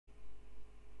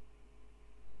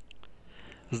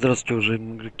Здравствуйте,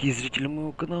 уважаемые игроки и зрители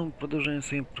моего канала. Мы продолжаем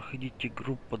с вами проходить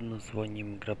игру под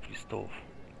названием «Игра престолов».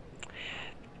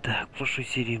 Так, в прошлой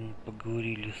серии мы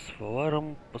поговорили с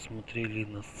Фаларом, посмотрели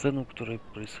на сцену, которая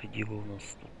происходила у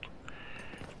нас тут.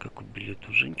 Как убили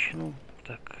эту женщину.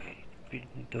 Так, теперь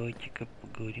давайте-ка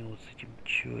поговорим вот с этим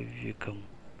человеком.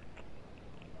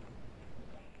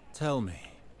 Tell me,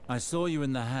 I saw you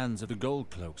in the hands of the gold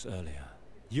cloaks earlier.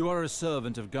 You are a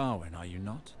servant of Gawain, are you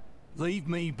not? Leave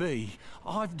me be.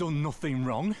 I've done nothing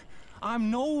wrong. I'm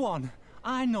no one.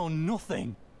 I know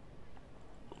nothing.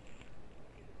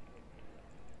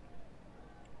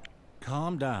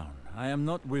 Calm down. I am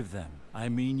not with them. I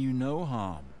mean you no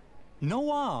harm.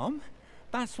 No harm?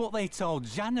 That's what they told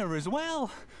Janna as well,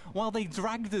 while they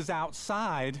dragged us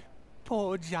outside.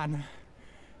 Poor Janna.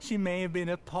 She may have been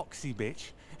a poxy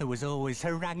bitch who was always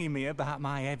haranguing me about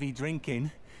my heavy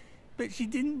drinking, but she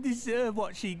didn't deserve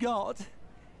what she got.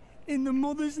 In the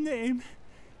mother's name,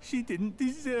 she didn't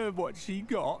deserve what she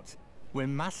got.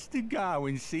 When Master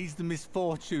Gawain sees the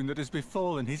misfortune that has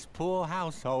befallen his poor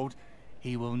household,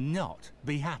 he will not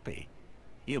be happy.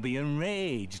 He'll be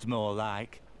enraged, more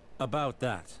like. About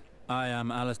that, I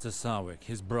am Alistair Sarwick,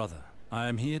 his brother. I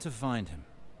am here to find him.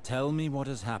 Tell me what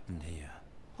has happened here.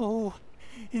 Oh,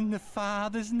 in the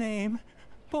Father's name,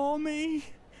 poor me,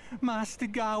 Master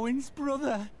Gawain's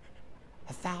brother.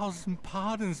 1,000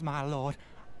 pardons, my lord.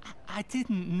 I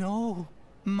didn't know.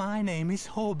 My name is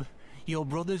Hub, your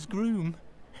brother's groom.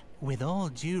 With all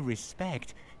due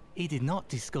respect, he did not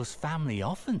discuss family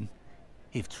often.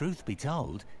 If truth be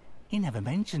told, he never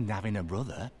mentioned having a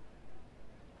brother.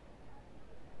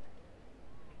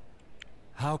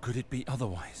 How could it be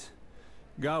otherwise?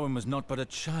 Gawain was not but a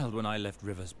child when I left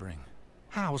Riverspring.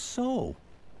 How so?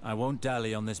 I won't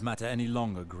dally on this matter any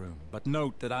longer, groom, but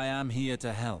note that I am here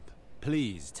to help.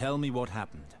 Please tell me what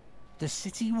happened. The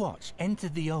City Watch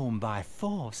entered the home by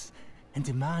force and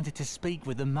demanded to speak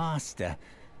with the Master,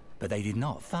 but they did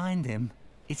not find him.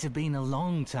 It had been a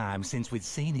long time since we'd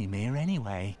seen him here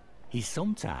anyway. He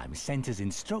sometimes sent us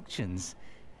instructions.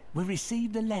 We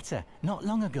received a letter not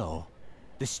long ago.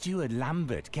 The steward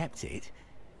Lambert kept it.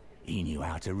 He knew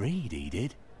how to read, he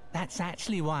did. That's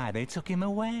actually why they took him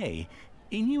away.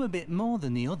 He knew a bit more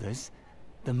than the others.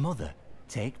 The mother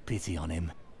take pity on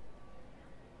him.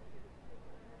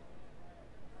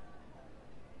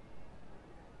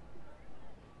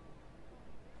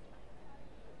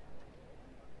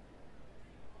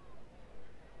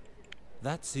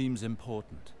 That seems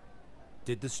important.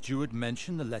 Did the steward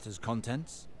mention the letter's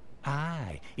contents?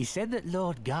 Aye, he said that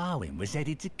Lord Gawain was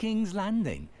headed to King's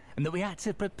Landing, and that we had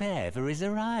to prepare for his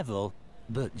arrival.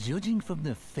 But judging from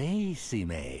the face he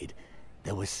made,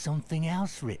 there was something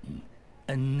else written,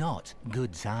 and not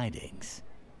good tidings.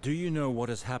 Do you know what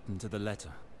has happened to the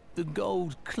letter? The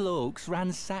gold cloaks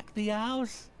ransacked the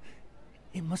house.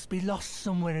 It must be lost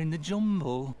somewhere in the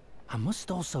jumble. I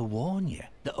must also warn you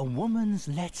that a woman's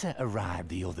letter arrived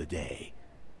the other day.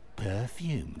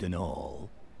 Perfumed and all.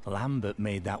 Lambert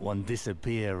made that one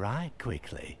disappear right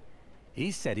quickly.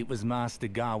 He said it was Master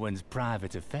Gawain's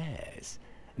private affairs,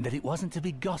 and that it wasn't to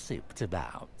be gossiped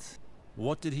about.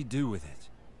 What did he do with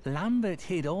it? Lambert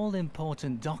hid all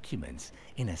important documents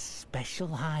in a special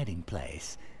hiding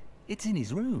place. It's in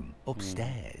his room,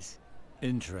 upstairs.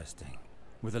 Interesting.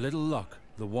 With a little luck,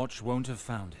 the watch won't have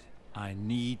found it. I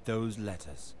need those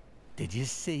letters. Did you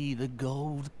see the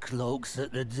gold cloaks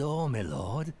at the door, my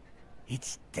lord?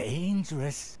 It's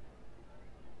dangerous.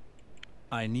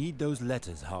 I need those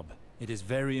letters, Hub. It is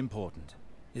very important.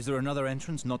 Is there another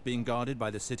entrance not being guarded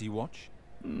by the City Watch?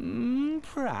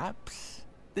 Perhaps.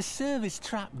 The service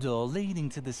trapdoor leading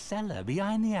to the cellar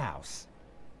behind the house.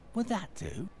 Would that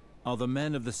do? Are the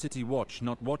men of the City Watch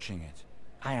not watching it?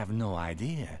 I have no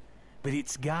idea. But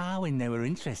it's Gawain they were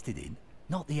interested in,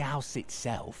 not the house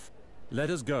itself. Let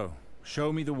us go.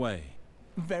 Show me the way.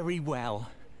 Very well.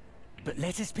 But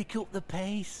let us pick up the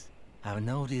pace. I've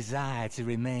no desire to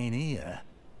remain here.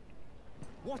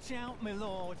 Watch out, my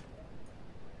lord.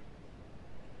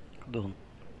 Куда он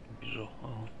бежал?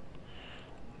 Ага.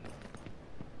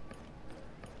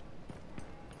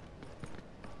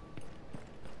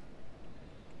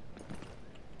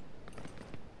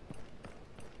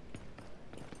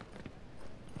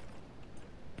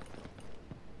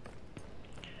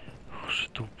 Уж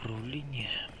это управление.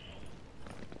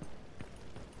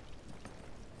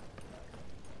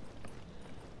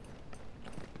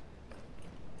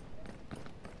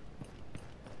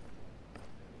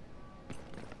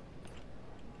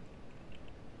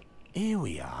 Here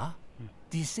we are.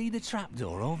 Do you see the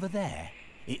trapdoor over there?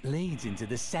 It leads into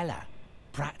the cellar.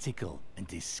 Practical and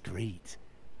discreet.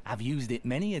 I've used it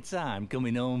many a time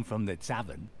coming home from the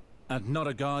tavern. And not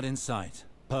a guard in sight.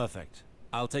 Perfect.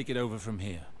 I'll take it over from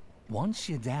here. Once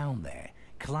you're down there,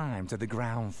 climb to the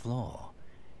ground floor.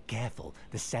 Careful,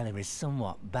 the cellar is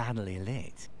somewhat badly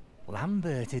lit.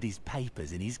 Lambert hid his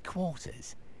papers in his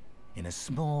quarters, in a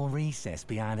small recess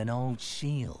behind an old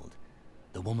shield.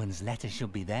 The woman's letter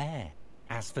should be there.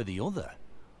 As for the other,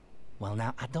 well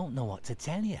now, I don't know what to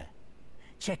tell you.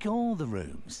 Check all the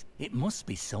rooms. It must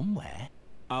be somewhere.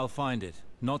 I'll find it.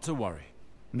 Not to worry.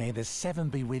 May the seven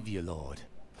be with you, Lord.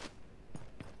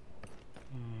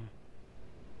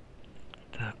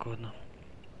 Так, ладно.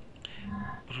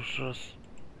 В прошлый раз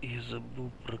я забыл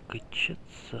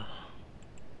прокачаться.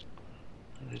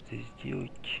 Надо это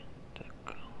сделать.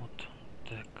 Так, вот.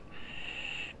 Так.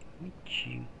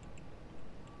 Мечи.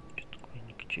 Что такое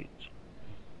не качается?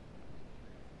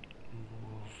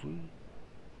 Булавы.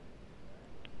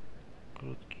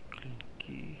 Короткие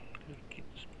клинки. Легкие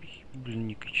доспехи. Блин,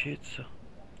 не качается.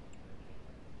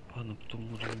 Ладно,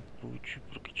 потом уровень получу,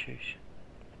 прокачаюсь.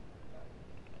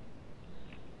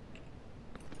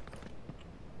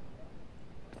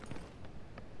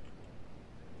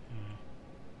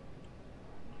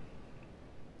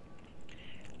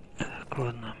 Так,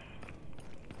 ладно.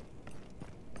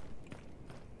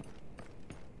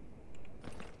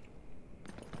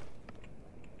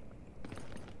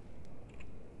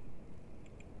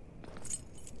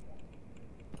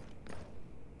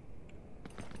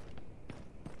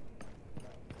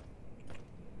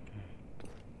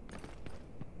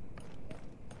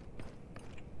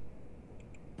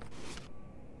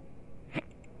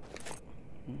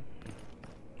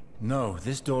 No,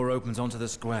 this door opens onto the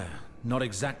square. Not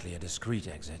exactly a discreet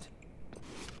exit.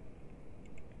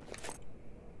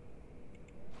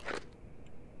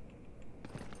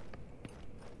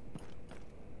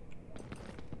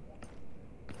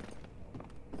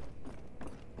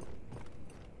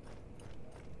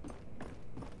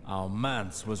 Our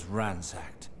manse was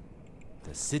ransacked.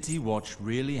 The City Watch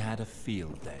really had a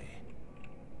field day.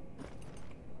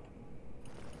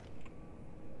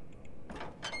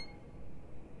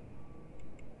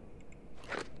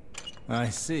 I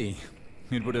see.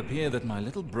 It would appear that my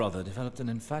little brother developed an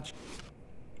infatuation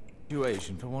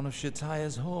for one of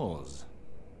Shataya's whores.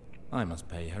 I must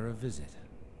pay her a visit.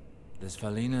 This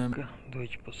Falina...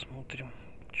 Давайте посмотрим,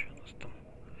 что у нас там.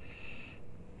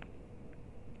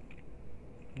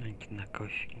 Одинаковая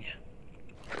фигня.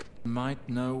 Might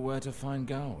know where to find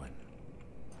Gawain.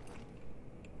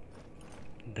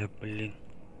 Да блин.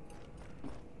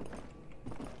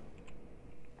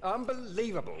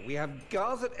 Unbelievable. We have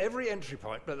guards at every entry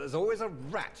point, but there's always a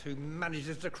rat who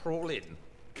manages to crawl in.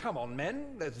 Come on,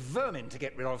 men. There's vermin to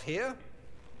get rid of here.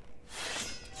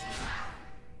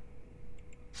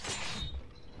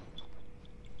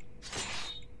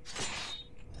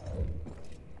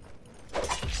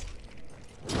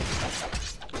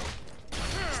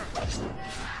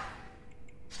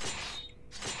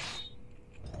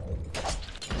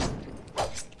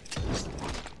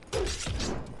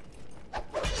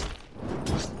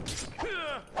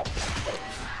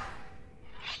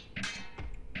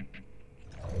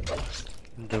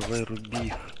 Давай руби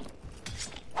их.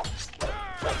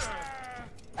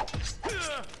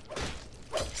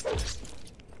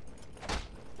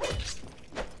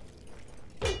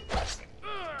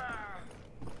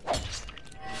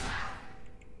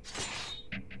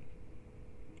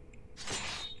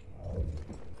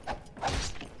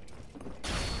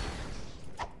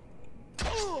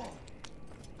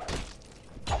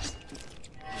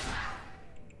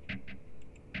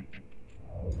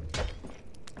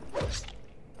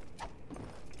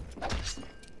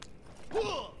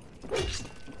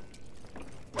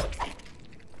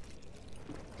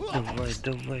 Давай,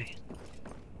 давай.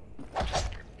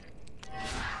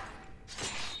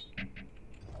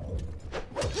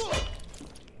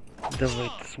 Давай,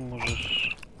 ты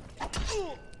сможешь.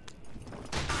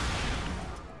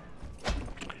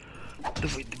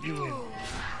 Давай, добивай его.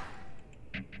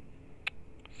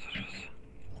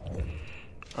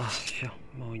 А, все,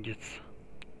 молодец.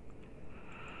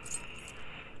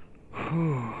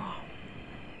 Фу.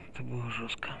 Это было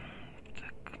жестко.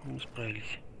 Так, мы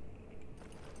справились.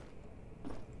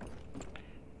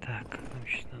 Так, нам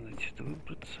сейчас надо отсюда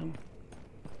выбраться.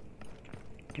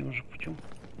 Тем же путем.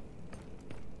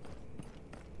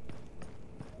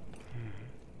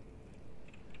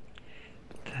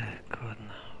 Так,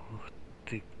 ладно. Ух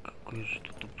ты, какое же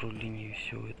тут управление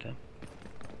все это.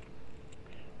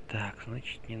 Так,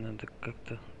 значит, мне надо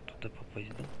как-то туда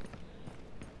попасть, да?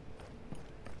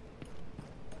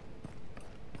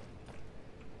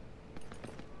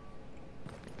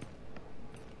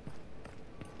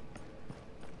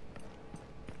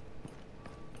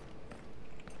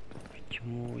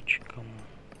 письмовочкам.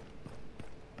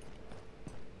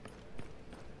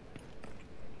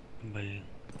 Блин,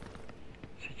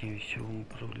 с этим веселым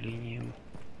управлением.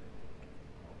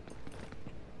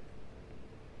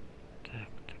 Так,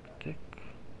 так, так.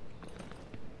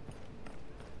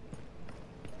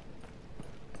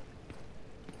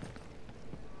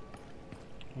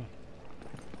 О,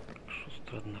 как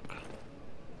шустро, однако.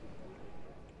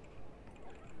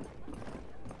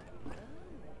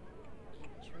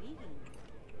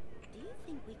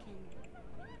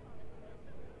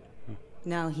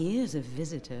 Now here's a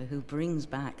visitor who brings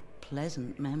back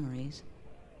pleasant memories.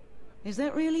 Is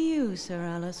that really you, Sir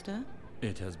Alistair?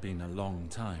 It has been a long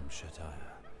time, Shataya.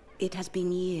 It has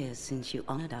been years since you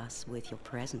honored us with your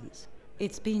presence.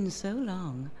 It's been so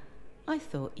long, I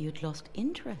thought you'd lost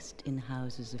interest in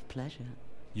houses of pleasure.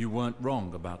 You weren't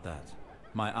wrong about that.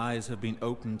 My eyes have been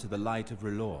opened to the light of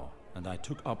R'hllor, and I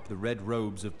took up the red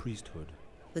robes of priesthood.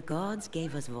 The gods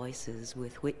gave us voices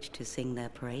with which to sing their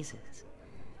praises,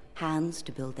 hands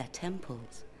to build their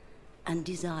temples, and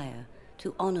desire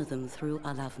to honor them through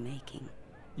our lovemaking.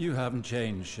 You haven't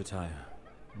changed, Shataya,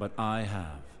 but I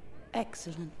have.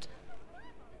 Excellent.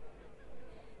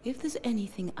 If there's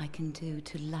anything I can do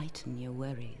to lighten your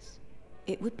worries,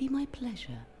 it would be my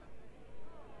pleasure.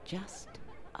 Just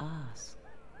ask.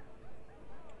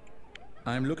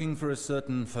 I'm looking for a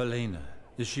certain Falena.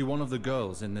 Is she one of the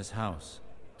girls in this house?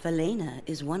 Falena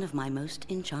is one of my most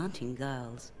enchanting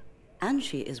girls, and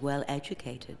she is well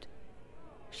educated.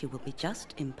 She will be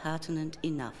just impertinent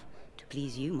enough to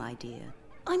please you, my dear.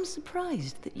 I'm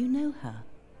surprised that you know her.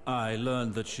 I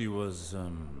learned that she was,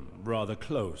 rather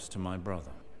close to my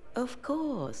brother. Of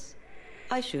course.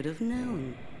 I should have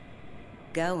known.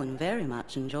 Gawain very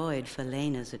much enjoyed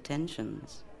Falena's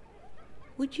attentions.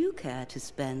 Would you care to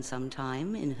spend some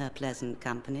time in her pleasant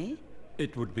company?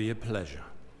 It would be a pleasure.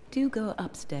 Do go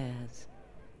upstairs.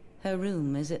 Her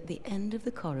room is at the end of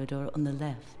the corridor on the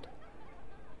left.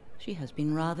 She has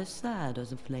been rather sad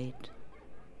as of late.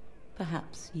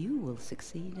 Perhaps you will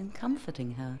succeed in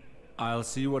comforting her. I'll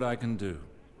see what I can do.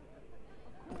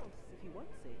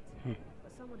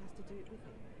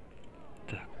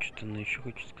 Так, что она еще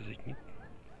хочет сказать, нет?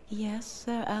 Yes,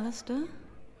 Sir Alistair?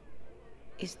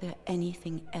 Is there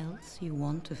anything else you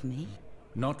want of me?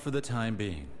 Not for the time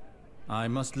being. I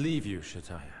must leave you,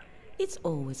 Shataya. It's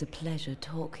always a pleasure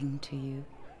talking to you.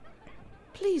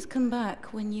 Please come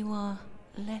back when you are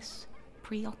less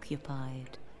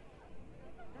preoccupied.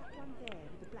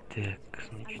 Так,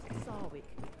 значит,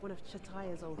 One of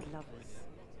Shataya's old lovers.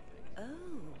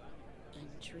 Oh,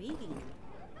 intriguing.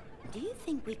 Do you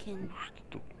think we can... что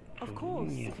тут Of course,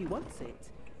 управление. if he wants it.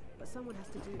 But someone has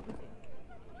to do it with him.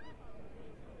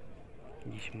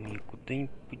 Здесь мы никуда не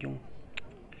пойдем.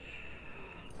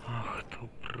 Ах, это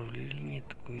управление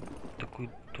такое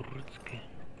дурацкое.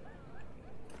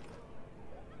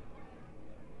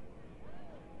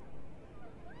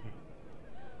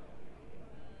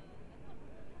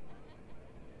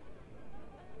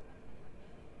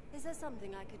 Is there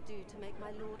something I could do to make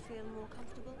my lord feel more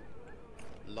comfortable?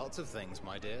 Lots of things,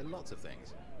 my dear, lots of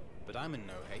things. But I'm in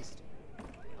no haste.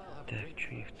 Так,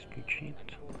 что у них тут ничего нет?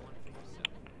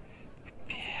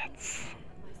 Капец.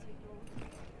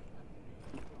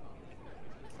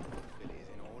 Fillies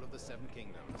in all of the Seven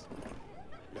Kingdoms.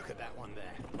 Look at that one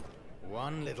there.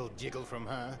 One little jiggle from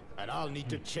her, and I'll need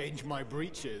to change my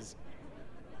breeches.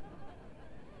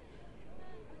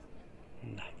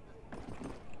 Да.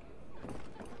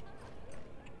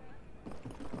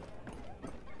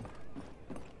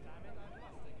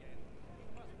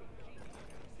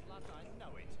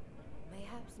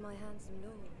 Perhaps my handsome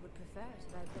lord would prefer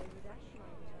to have played with Ashley.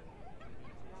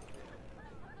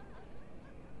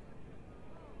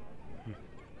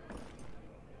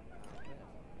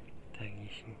 Так,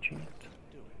 здесь ничего нет.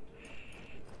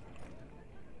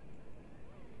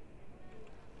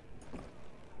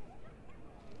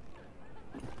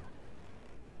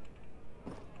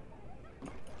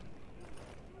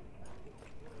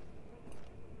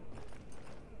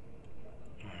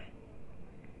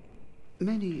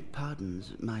 Many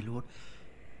pardons, my lord,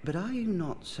 but are you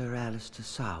not Sir Alistair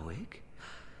Sarwick?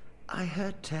 I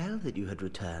heard tell that you had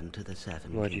returned to the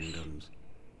Seven What is- Kingdoms.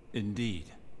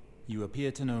 Indeed. You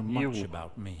appear to know much You.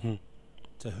 about me.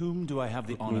 To whom do I have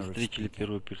the Вот мы honor of встретили speaking?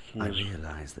 первого I персонажа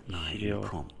realize that my сериала.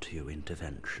 impromptu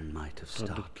intervention might have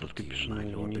Продуктов startled you, my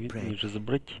капюшона lord, не but видно, pray, не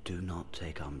разобрать. do not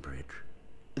take umbrage.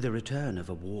 The return of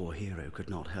a war hero could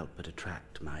not help but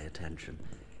attract my attention,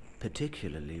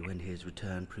 particularly when his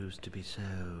return proves to be so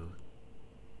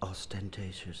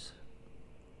ostentatious.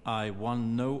 I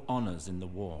won no honors in the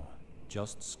war,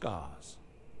 just scars.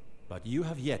 But you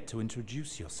have yet to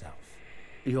introduce yourself.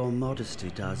 Your modesty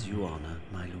does you honor,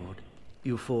 my lord.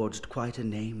 You forged quite a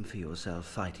name for yourself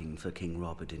fighting for King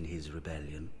Robert in his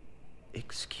rebellion.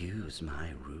 Excuse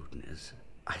my rudeness.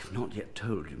 I've not yet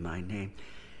told you my name.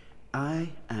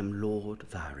 I am Lord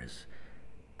Varys,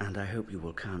 and I hope you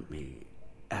will count me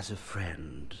as a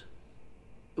friend.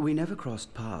 We never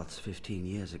crossed paths 15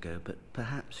 years ago, but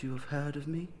perhaps you have heard of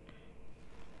me?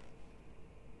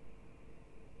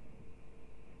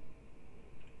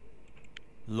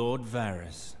 Lord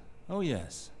Varys. Oh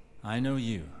yes, I know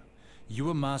you. You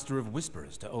were Master of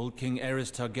Whisperers to old King Aerys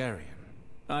Targaryen.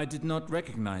 I did not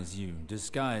recognize you,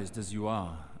 disguised as you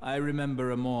are. I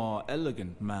remember a more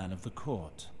elegant man of the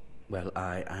court. Well,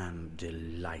 I am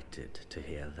delighted to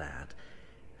hear that.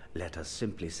 Let us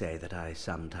simply say that I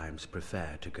sometimes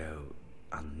prefer to go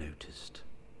unnoticed.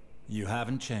 You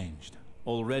haven't changed.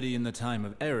 Already in the time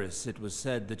of Aerys, it was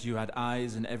said that you had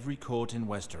eyes in every court in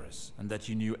Westeros, and that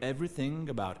you knew everything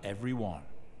about everyone.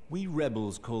 We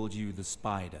rebels called you the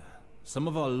Spider. Some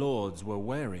of our lords were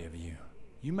wary of you.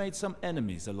 You made some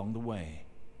enemies along the way.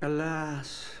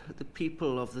 Alas, the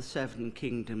people of the Seven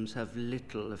Kingdoms have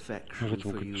little affection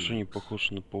for you.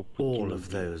 All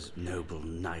of those noble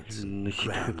knights and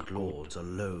grand lords are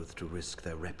loath to risk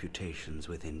their reputations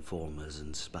with informers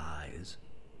and spies.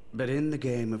 But in the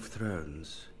Game of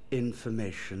Thrones,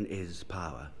 information is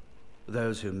power.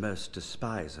 Those who most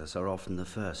despise us are often the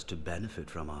first to benefit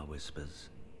from our whispers.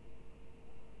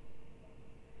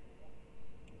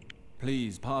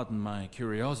 Please pardon my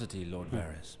curiosity, Lord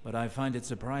Varys, but I find it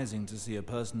surprising to see a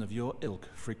person of your ilk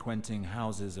frequenting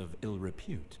houses of ill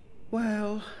repute.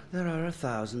 Well, there are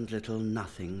 1,000 little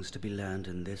nothings to be learned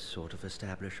in this sort of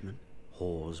establishment.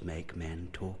 Whores make men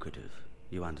talkative,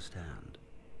 you understand.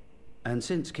 And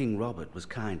since King Robert was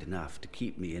kind enough to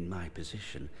keep me in my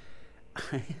position,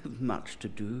 I have much to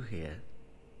do here.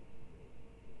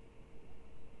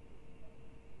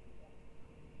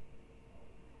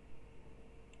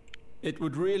 It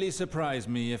would really surprise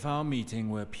me if our meeting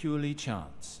were purely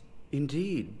chance.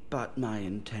 Indeed, but my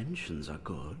intentions are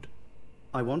good.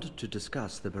 I wanted to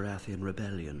discuss the Baratheon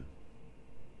rebellion.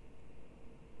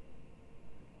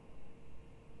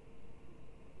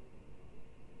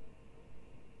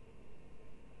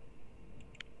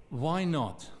 Why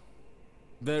not?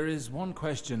 There is one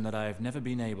question that I have never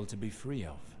been able to be free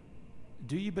of.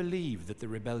 Do you believe that the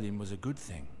rebellion was a good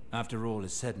thing, after all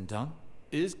is said and done?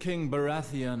 Is King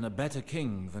Baratheon a better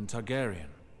king than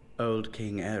Targaryen? Old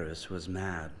King Aerys was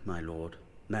mad, my lord.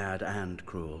 Mad and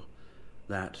cruel.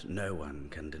 That no one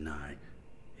can deny.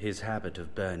 His habit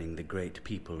of burning the great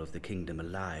people of the kingdom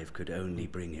alive could only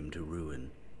bring him to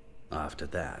ruin. After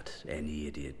that, any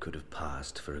idiot could have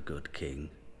passed for a good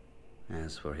king.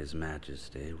 As for His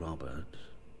Majesty, Robert,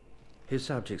 his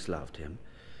subjects loved him.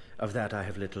 Of that I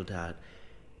have little doubt.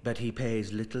 But he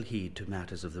pays little heed to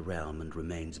matters of the realm and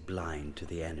remains blind to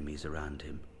the enemies around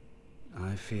him.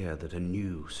 I fear that a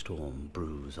new storm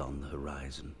brews on the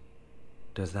horizon.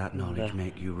 Does that knowledge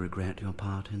make you regret your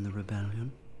part in the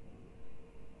rebellion?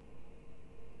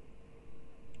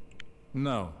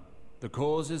 No. The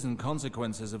causes and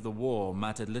consequences of the war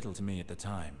mattered little to me at the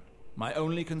time. My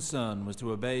only concern was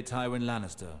to obey Tywin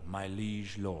Lannister, my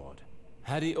liege lord.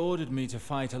 Had he ordered me to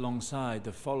fight alongside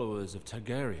the followers of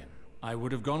Targaryen, I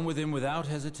would have gone with him without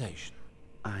hesitation.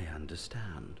 I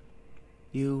understand.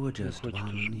 You were just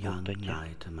one young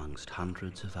knight amongst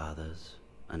hundreds of others,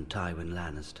 and Tywin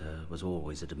Lannister was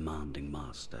always a demanding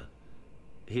master.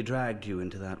 He dragged you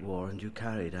into that war and you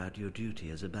carried out your duty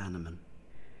as a bannerman.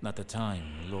 At the time,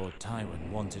 Lord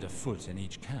Tywin wanted a foot in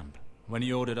each camp. When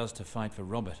he ordered us to fight for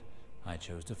Robert, I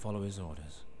chose to follow his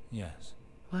orders, yes.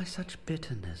 Why such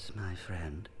bitterness, my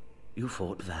friend? You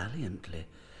fought valiantly.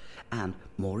 And,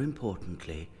 more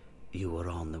importantly, you were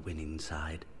on the winning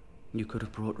side. You could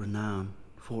have brought renown,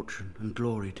 fortune, and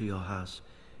glory to your house,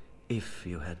 if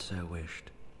you had so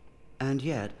wished. And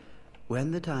yet,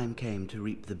 when the time came to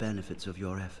reap the benefits of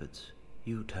your efforts,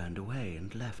 you turned away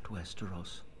and left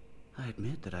Westeros. I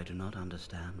admit that I do not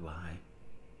understand why.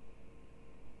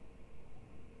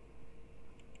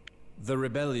 The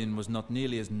rebellion was not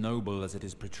nearly as noble as it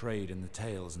is portrayed in the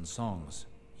tales and songs.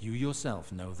 You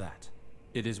yourself know that.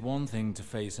 It is one thing to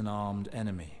face an armed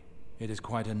enemy. It is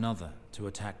quite another to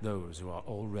attack those who are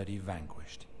already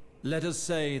vanquished. Let us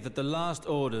say that the last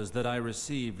orders that I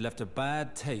received left a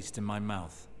bad taste in my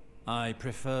mouth. I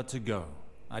preferred to go.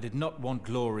 I did not want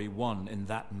glory won in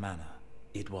that manner.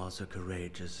 It was a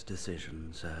courageous decision,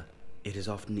 sir. It is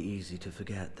often easy to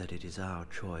forget that it is our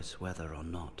choice whether or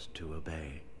not to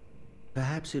obey.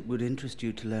 Perhaps it would interest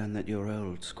you to learn that your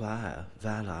old squire,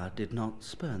 Valar, did not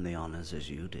spurn the honors as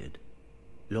you did.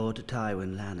 Lord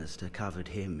Tywin Lannister covered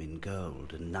him in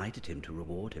gold and knighted him to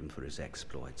reward him for his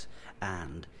exploits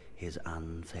and his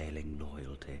unfailing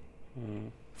loyalty.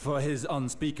 For his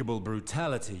unspeakable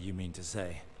brutality, you mean to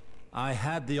say? I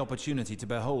had the opportunity to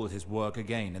behold his work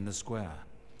again in the square.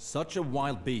 Such a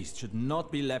wild beast should not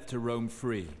be left to roam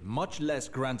free, much less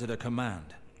granted a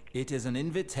command. It is an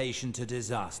invitation to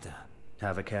disaster.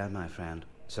 Have a care, my friend.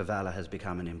 Sir Valor has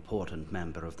become an important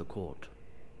member of the court.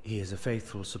 He is a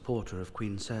faithful supporter of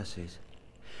Queen Cersei's.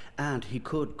 And he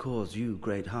could cause you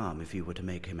great harm if you were to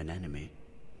make him an enemy.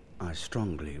 I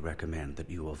strongly recommend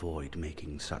that you avoid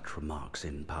making such remarks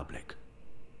in public.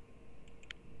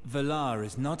 Valar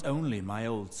is not only my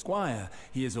old squire,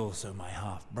 he is also my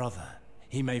half-brother.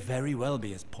 He may very well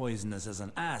be as poisonous as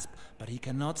an asp, but he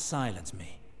cannot silence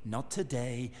me. Not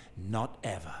today, not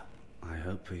ever. I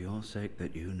hope for your sake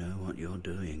that you know what you're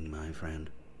doing, my friend.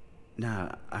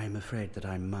 Now, I'm afraid that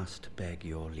I must beg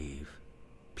your leave.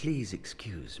 Please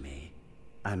excuse me.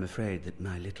 I'm afraid that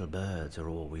my little birds are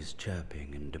always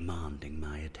chirping and demanding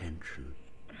my attention.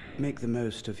 Make the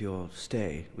most of your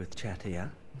stay with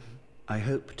Chattia. I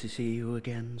hope to see you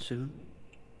again soon.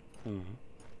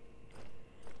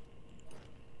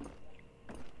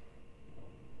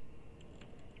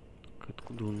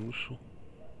 Откуда он вышел?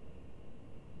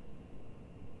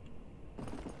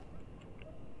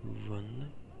 В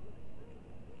ванной.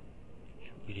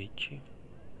 Горячий.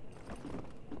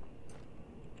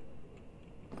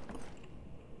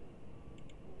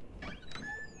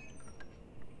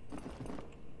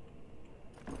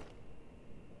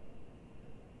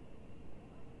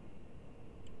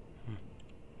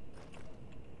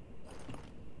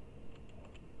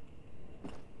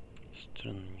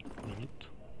 Странно, никого нет.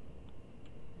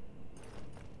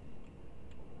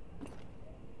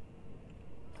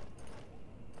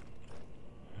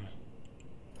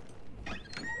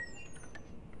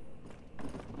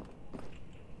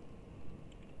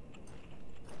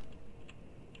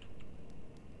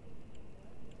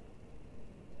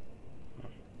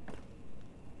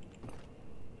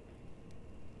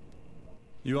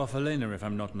 You are Felena, if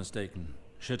I'm not mistaken.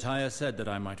 Chataya said that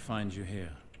I might find you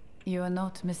here. You are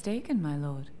not mistaken, my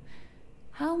lord.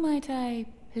 How might I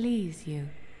please you?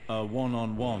 A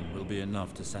one-on-one will be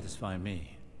enough to satisfy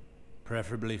me.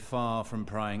 Preferably far from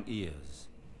prying ears.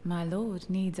 My lord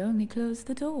needs only close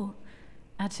the door.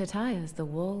 At Chataya's, the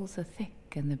walls are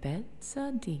thick and the beds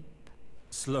are deep.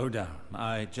 Slow down.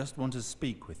 I just want to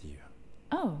speak with you.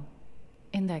 Oh,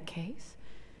 in that case,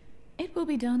 it will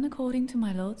be done according to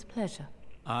my lord's pleasure.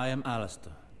 I am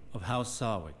Alistair, of House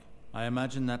Sarwick. I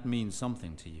imagine that means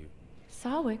something to you.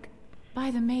 Sarwick?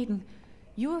 By the maiden,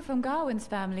 you are from Gawain's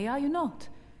family, are you not?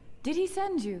 Did he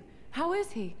send you? How is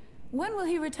he? When will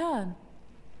he return?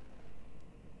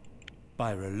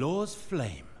 By R'hllor's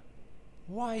flame.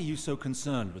 Why are you so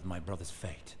concerned with my brother's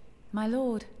fate? My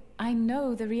lord, I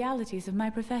know the realities of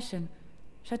my profession.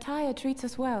 Chataya treats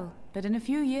us well, but in a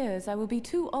few years I will be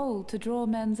too old to draw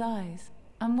men's eyes.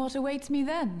 And what awaits me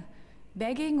then?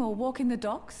 Begging or walking the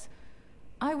docks?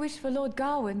 I wish for Lord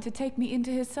Gawain to take me into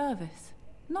his service.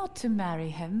 Not to marry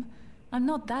him. I'm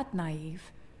not that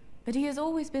naive. But he has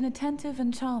always been attentive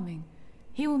and charming.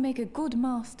 He will make a good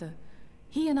master.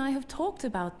 He and I have talked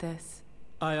about this.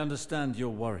 I understand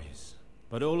your worries,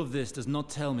 but all of this does not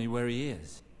tell me where he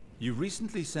is. You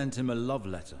recently sent him a love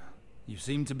letter. You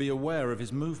seem to be aware of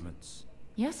his movements.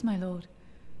 Yes, my lord.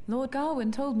 Lord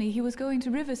Gawain told me he was going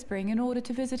to River Spring in order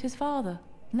to visit his father.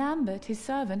 Lambert, his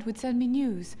servant, would send me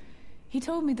news. He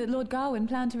told me that Lord Gawain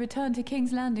planned to return to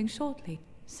King's Landing shortly.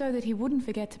 So that he wouldn't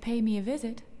forget to pay me a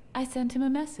visit, I sent him a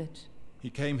message. He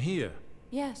came here?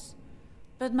 Yes,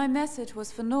 but my message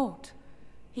was for naught.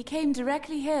 He came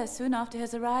directly here soon after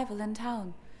his arrival in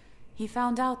town. He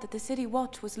found out that the City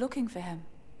Watch was looking for him.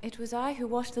 It was I who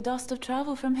washed the dust of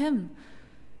travel from him.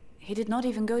 He did not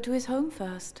even go to his home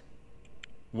first.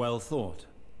 Well thought.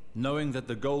 Knowing that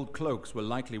the gold cloaks were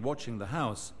likely watching the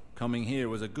house, coming here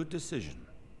was a good decision.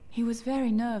 He was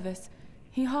very nervous.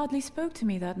 He hardly spoke to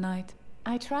me that night.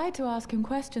 I tried to ask him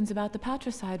questions about the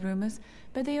patricide rumors,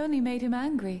 but they only made him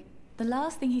angry. The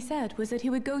last thing he said was that he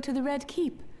would go to the Red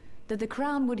Keep, that the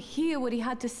Crown would hear what he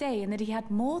had to say, and that he had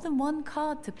more than one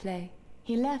card to play.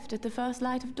 He left at the first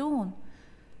light of dawn.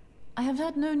 I have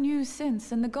had no news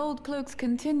since, and the gold cloaks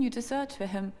continue to search for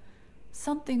him.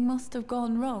 Something must have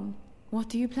gone wrong. What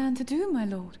do you plan to do, my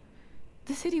lord?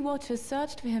 The City Watch has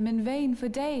searched for him in vain for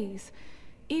days.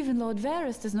 Even Lord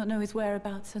Varys does not know his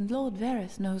whereabouts, and Lord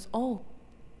Varys knows all.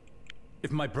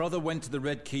 If my brother went to the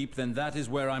Red Keep, then that is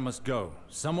where I must go.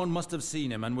 Someone must have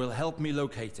seen him and will help me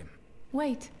locate him.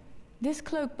 Wait. This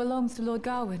cloak belongs to Lord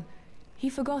Gawain. He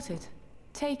forgot it.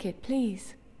 Take it,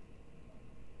 please.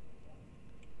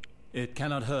 It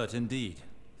cannot hurt, indeed.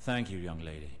 Thank you, young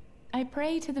lady. I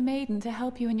pray to the maiden to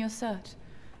help you in your search.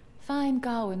 Find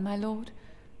Gawain, my lord.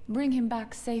 Bring him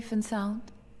back safe and sound.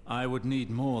 I would need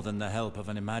more than the help of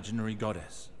an imaginary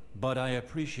goddess, but I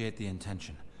appreciate the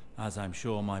intention, as I'm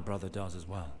sure my brother does as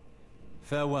well.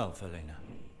 Farewell, Felina.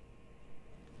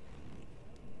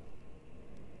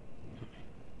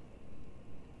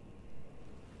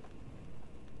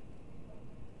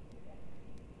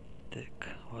 Так,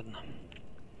 ладно.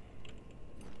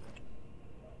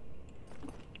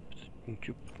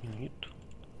 Ничего нет.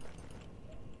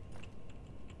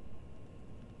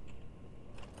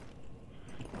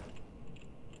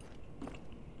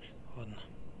 Ладно.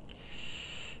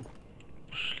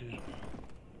 Пошли.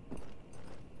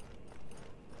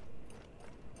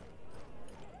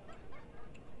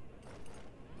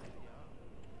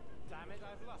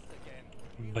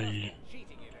 Блин.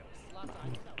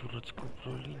 Дурацкое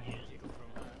управление.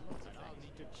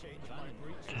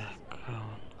 Так,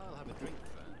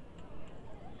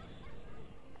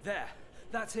 There,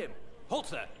 that's him. Halt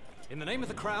there! In the name of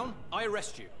the Crown, I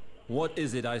arrest you. What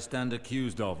is it I stand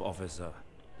accused of, officer?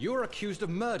 You are accused of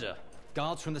murder.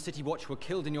 Guards from the City Watch were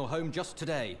killed in your home just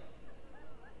today.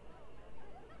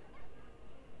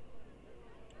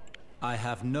 I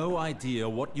have no idea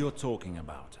what you're talking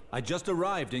about. I just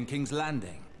arrived in King's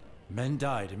Landing. Men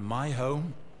died in my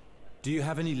home? Do you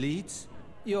have any leads?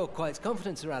 You're quite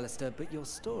confident, Sir Alistair, but your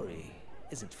story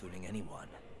isn't fooling anyone.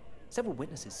 Several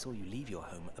witnesses saw you leave your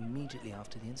home immediately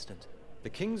after the incident. The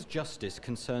King's justice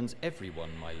concerns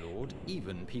everyone, my lord,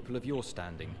 even people of your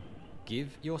standing.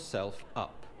 Give yourself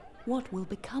up. What will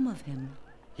become of him?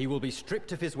 He will be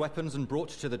stripped of his weapons and brought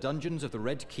to the dungeons of the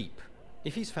Red Keep.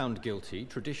 If he's found guilty,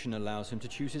 tradition allows him to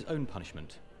choose his own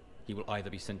punishment. He will either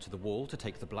be sent to the wall to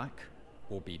take the black,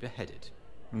 or be beheaded.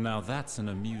 Now that's an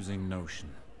amusing notion.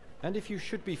 And if you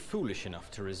should be foolish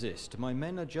enough to resist, my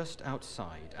men are just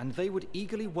outside, and they would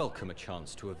eagerly welcome a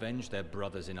chance to avenge their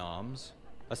brothers in arms.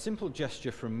 A simple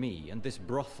gesture from me, and this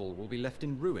brothel will be left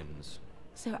in ruins.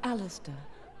 Sir Alistair,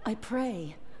 I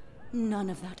pray, none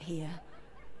of that here.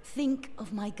 Think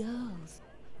of my girls.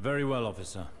 Very well,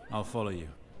 officer. I'll follow you.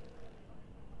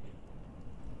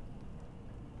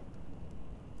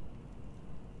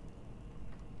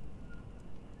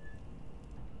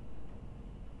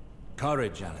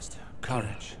 Courage, Alistair.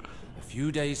 Courage. A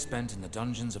few days spent in the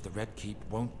dungeons of the Red Keep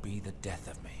won't be the death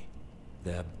of me.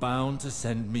 They're bound to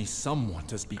send me someone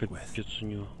to speak with. Капец у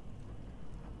него.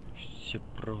 Все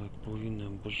правая половина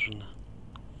обожжена.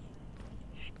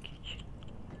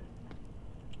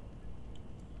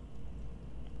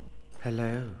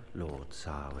 Hello, Lord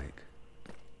Sarwick.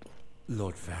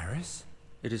 Lord Varys?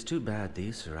 It is too bad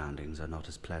these surroundings are not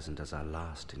as pleasant as our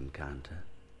last encounter.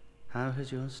 How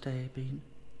has your stay been?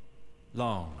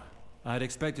 Long. I had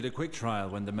expected a quick trial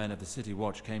when the men of the City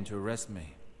Watch came to arrest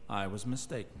me. I was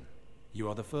mistaken. You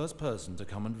are the first person to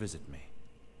come and visit me.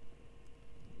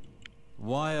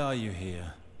 Why are you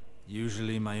here?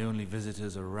 Usually my only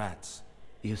visitors are rats.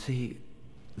 You see,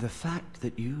 the fact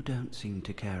that you don't seem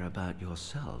to care about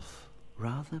yourself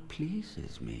rather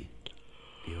pleases me.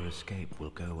 Your escape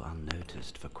will go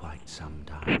unnoticed for quite some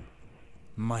time.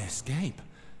 My escape?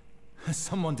 Has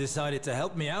someone decided to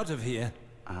help me out of here?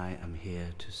 I am here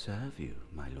to serve you,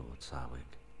 my Lord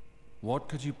Sarwick. What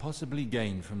could you possibly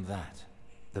gain from that?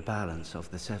 The balance of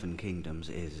the Seven Kingdoms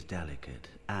is delicate,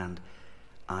 and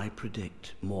I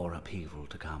predict more upheaval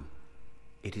to come.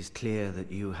 It is clear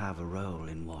that you have a role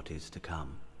in what is to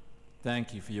come.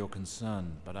 Thank you for your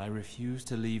concern, but I refuse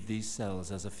to leave these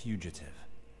cells as a fugitive.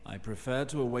 I prefer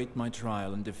to await my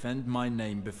trial and defend my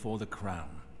name before the Crown.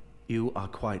 You are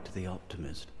quite the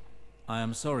optimist. I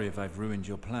am sorry if I've ruined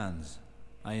your plans.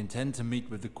 I intend to meet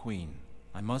with the Queen.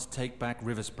 I must take back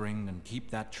Riverspring and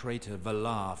keep that traitor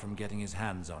Valar from getting his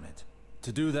hands on it.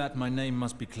 To do that, my name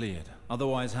must be cleared.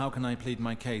 Otherwise, how can I plead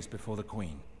my case before the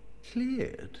Queen?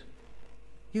 Cleared?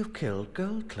 You've killed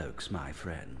Goldcloaks, my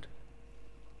friend.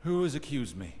 Who has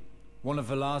accused me? One of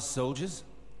Valar's soldiers?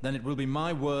 Then it will be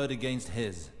my word against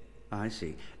his. I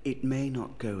see. It may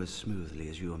not go as smoothly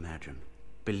as you imagine.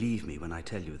 Believe me when I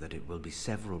tell you that it will be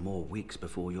several more weeks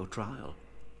before your trial.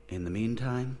 In the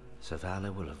meantime,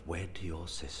 Savala will have wed your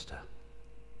sister.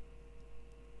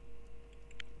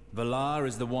 Valar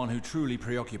is the one who truly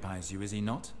preoccupies you, is he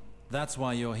not? That's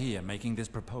why you're here, making this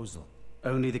proposal.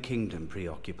 Only the kingdom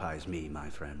preoccupies me, my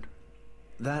friend.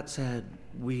 That said,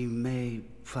 we may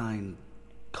find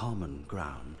common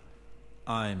ground.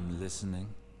 I'm listening.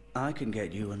 I can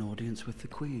get you an audience with the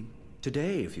Queen.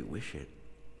 Today, if you wish it.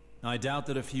 I doubt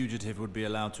that a fugitive would be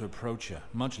allowed to approach her,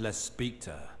 much less speak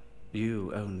to her.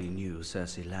 You only knew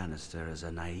Cersei Lannister as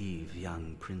a naive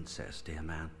young princess, dear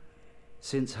man.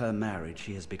 Since her marriage,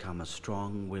 she has become a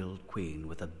strong-willed queen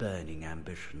with a burning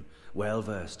ambition,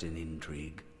 well-versed in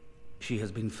intrigue. She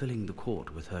has been filling the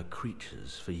court with her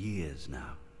creatures for years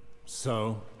now.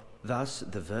 So? Thus,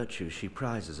 the virtue she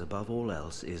prizes above all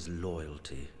else is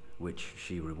loyalty, which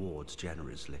she rewards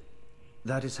generously.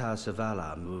 That is how Sir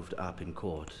Valar moved up in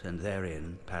court, and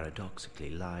therein, paradoxically,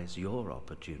 lies your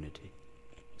opportunity.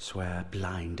 Swear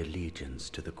blind allegiance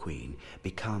to the Queen,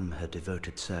 become her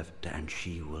devoted servant, and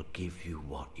she will give you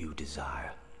what you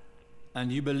desire.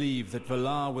 And you believe that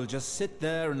Valar will just sit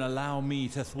there and allow me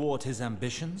to thwart his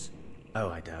ambitions? Oh,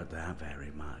 I doubt that very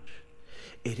much.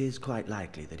 It is quite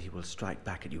likely that he will strike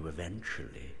back at you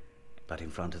eventually, but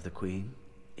in front of the Queen,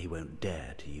 he won't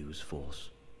dare to use force.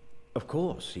 Of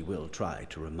course, he will try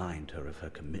to remind her of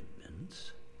her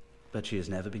commitments, but she has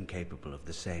never been capable of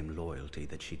the same loyalty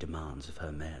that she demands of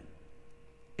her men.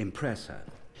 Impress her,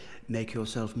 make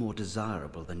yourself more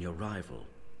desirable than your rival,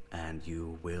 and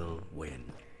you will win.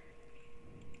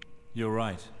 You're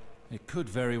right. It could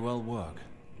very well work.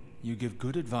 You give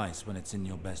good advice when it's in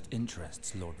your best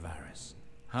interests, Lord Varys.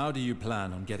 How do you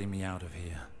plan on getting me out of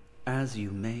here? As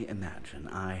you may imagine,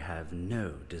 I have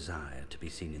no desire to be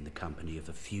seen in the company of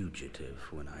a fugitive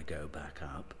when I go back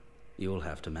up. You'll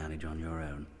have to manage on your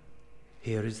own.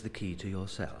 Here is the key to your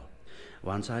cell.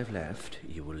 Once I've left,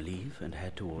 you will leave and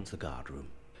head towards the guard room.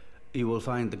 You will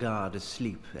find the guard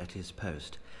asleep at his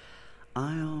post.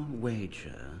 I'll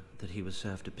wager that he was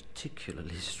served a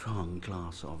particularly strong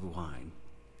glass of wine.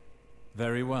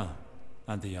 Very well.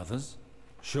 And the others?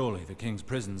 Surely the king's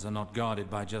prisons are not guarded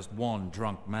by just one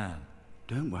drunk man.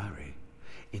 Don't worry.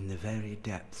 In the very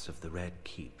depths of the Red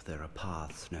Keep, there are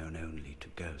paths known only to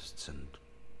ghosts and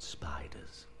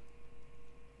spiders.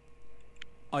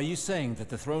 Are you saying that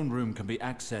the throne room can be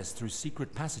accessed through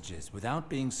secret passages without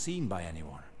being seen by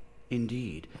anyone?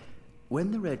 Indeed.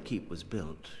 When the Red Keep was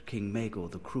built, King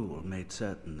Maegor the Cruel made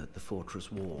certain that the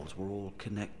fortress walls were all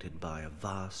connected by a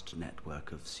vast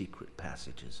network of secret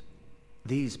passages.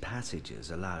 These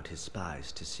passages allowed his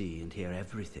spies to see and hear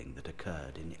everything that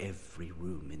occurred in every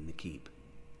room in the keep.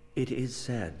 It is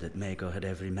said that Maegor had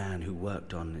every man who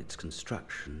worked on its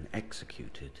construction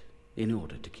executed in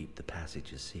order to keep the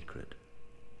passages secret.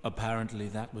 Apparently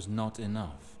that was not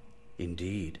enough.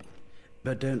 Indeed.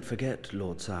 But don't forget,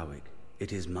 Lord Sarwick,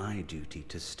 it is my duty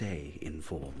to stay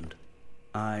informed.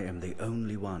 I am the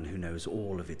only one who knows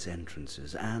all of its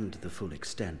entrances and the full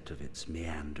extent of its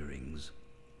meanderings.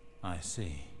 I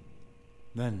see.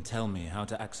 Then tell me how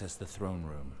to access the throne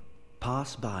room.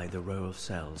 Pass by the row of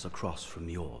cells across from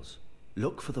yours.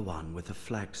 Look for the one with the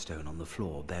flagstone on the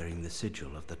floor bearing the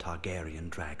sigil of the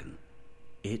Targaryen dragon.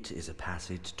 It is a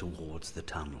passage towards the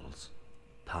tunnels.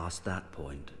 Past that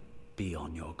point, be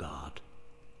on your guard.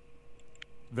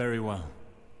 Very well.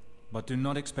 But do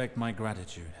not expect my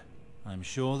gratitude. I'm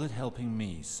sure that helping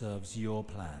me serves your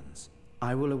plans.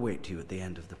 I will await you at the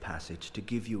end of the passage to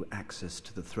give you access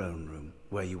to the throne room,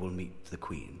 where you will meet the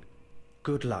Queen.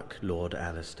 Good luck, Lord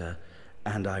Alistair,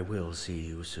 and I will see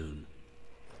you soon.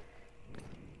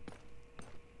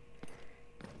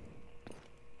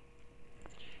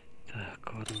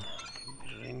 Так, ладно,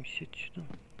 приближаемся сюда.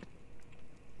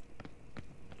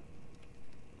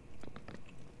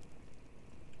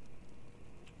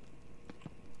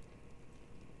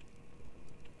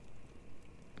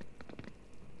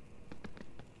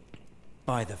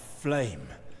 By the flame!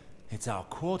 It's our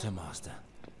quartermaster.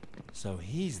 So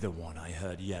he's the one I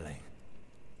heard yelling.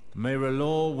 May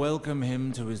R'hllor welcome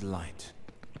him to his light.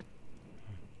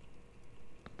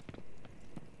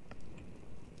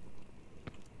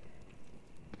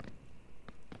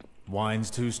 Wine's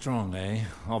too strong, eh?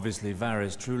 Obviously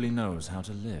Varys truly knows how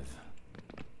to live.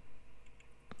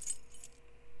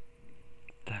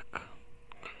 Так.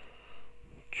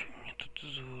 Что у меня тут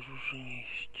за вооружение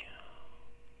есть?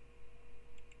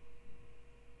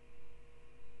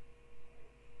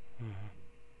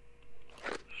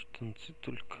 Штанцы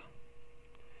только.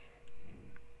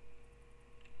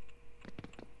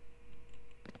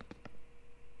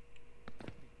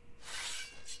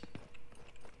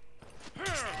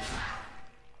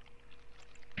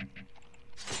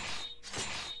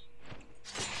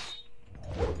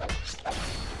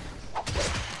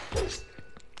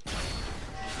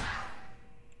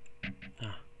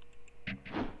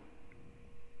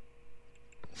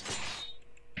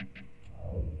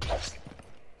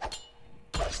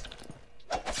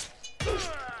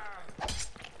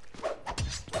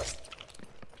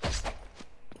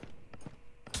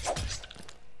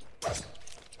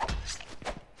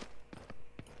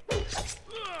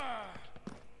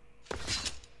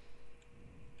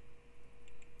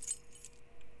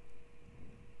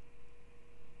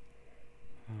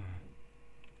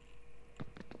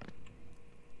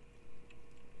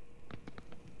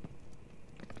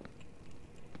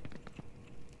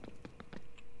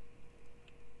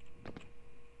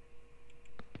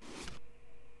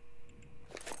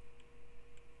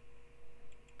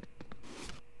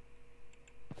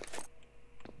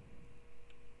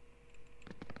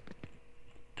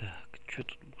 Что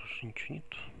тут больше ничего нет?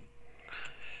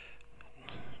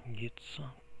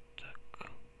 Деться.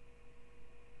 Так.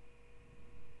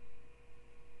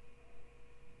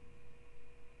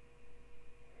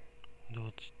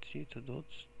 Двадцать три, это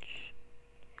 20.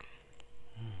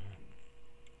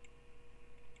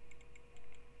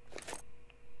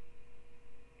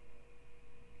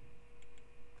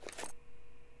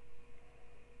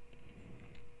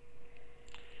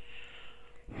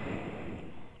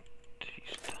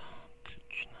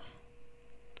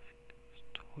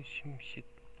 Восемьдесят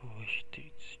плащ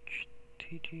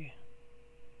 34.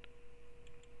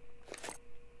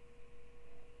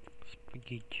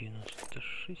 Спагетти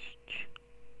 96.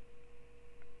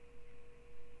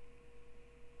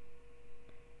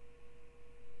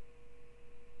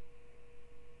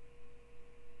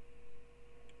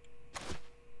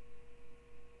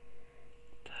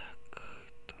 Так,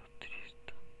 это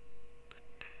 300.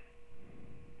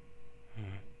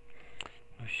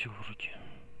 Ну все вроде.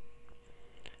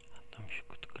 Там еще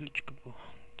какая-то кличка была.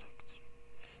 Так,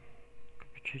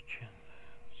 печати.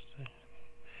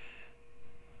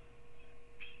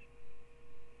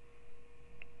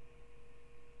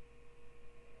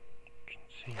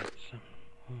 Ценится.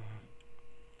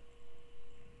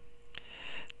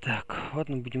 Так,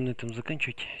 ладно, будем на этом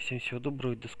заканчивать. Всем всего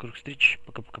доброго, до скорых встреч.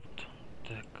 Пока-пока.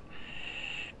 Так,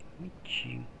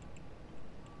 мечи.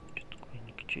 Что такое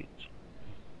не качается?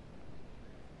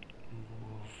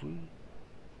 Булавы.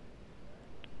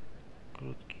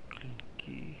 Короткие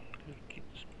клинки, легкие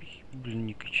доспехи. Блин,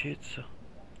 не качается.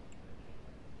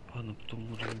 Ладно,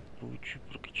 потом уровень получу,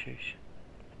 прокачаюсь.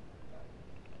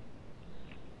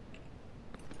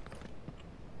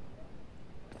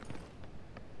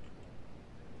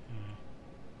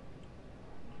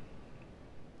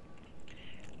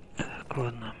 Так,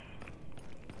 ладно.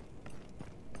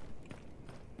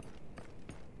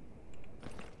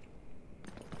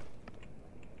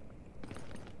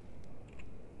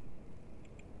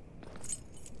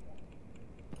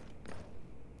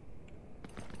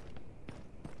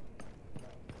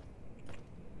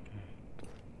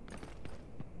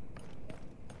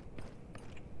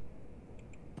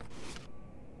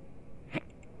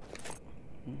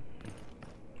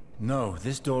 No,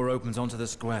 this door opens onto the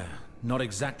square. Not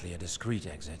exactly a discreet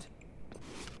exit.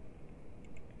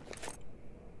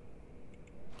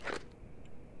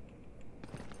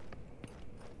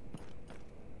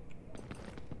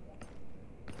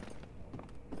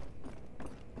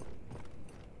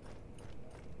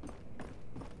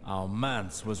 Our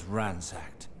manse was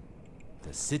ransacked.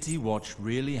 The City Watch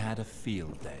really had a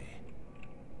field day.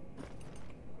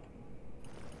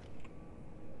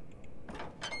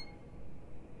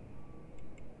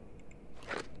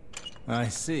 I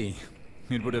see.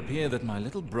 It would appear that my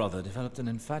little brother developed an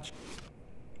infatuation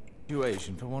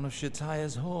for one of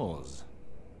Shataya's whores.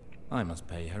 I must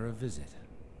pay her a visit.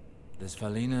 This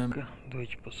Falina...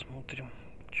 Давайте посмотрим,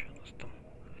 что у нас там.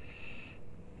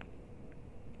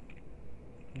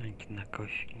 Одинаковая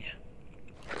фигня.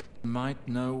 Might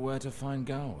know where to find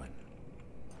Gawain.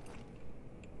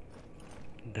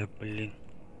 Да блин.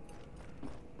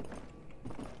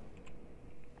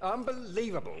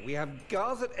 Unbelievable. We have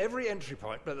guards at every entry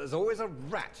point, but there's always a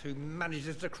rat who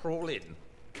manages to crawl in.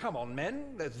 Come on,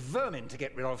 men. There's vermin to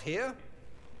get rid of here.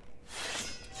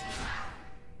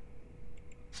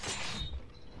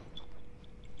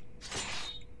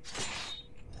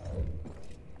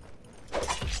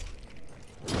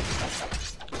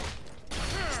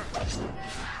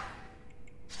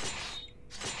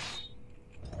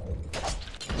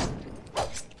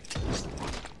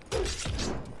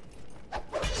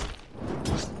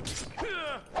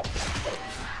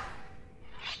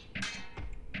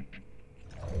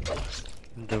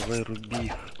 Давай руби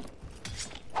их.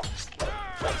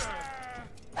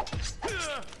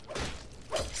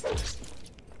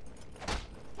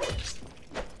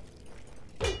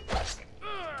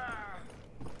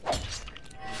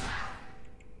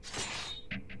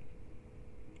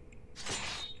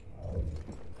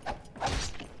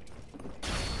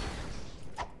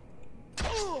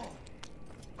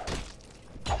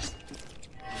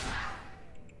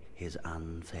 His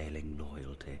unfailing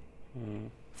loyalty.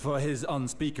 For his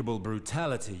unspeakable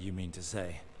brutality, you mean to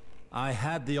say? I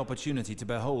had the opportunity to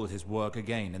behold his work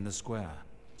again in the square.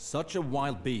 Such a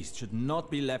wild beast should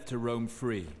not be left to roam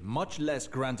free, much less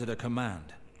granted a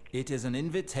command. It is an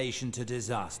invitation to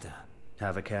disaster.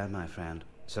 Have a care, my friend.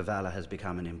 Savala has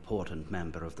become an important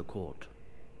member of the court.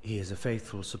 He is a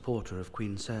faithful supporter of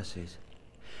Queen Cersei's.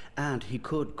 And he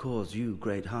could cause you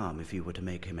great harm if you were to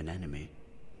make him an enemy.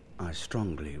 I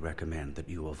strongly recommend that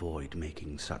you avoid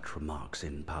making such remarks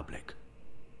in public.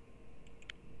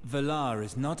 Valar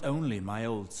is not only my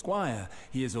old squire,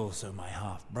 he is also my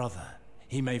half-brother.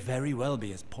 He may very well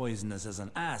be as poisonous as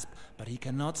an asp, but he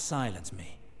cannot silence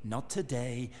me. Not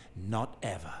today, not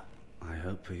ever. I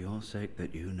hope for your sake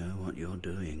that you know what you're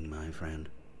doing, my friend.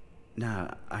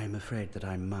 Now, I'm afraid that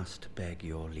I must beg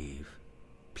your leave.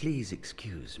 Please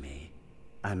excuse me.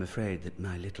 I'm afraid that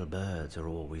my little birds are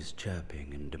always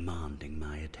chirping and demanding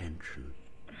my attention.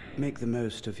 Make the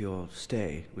most of your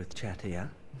stay with Chataya.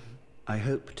 I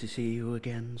hope to see you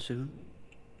again soon.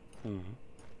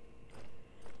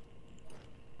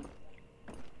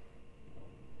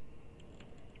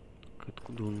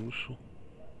 Откуда он вышел?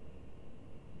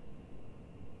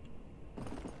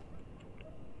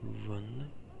 Ванна.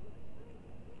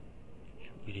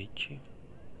 Горячий.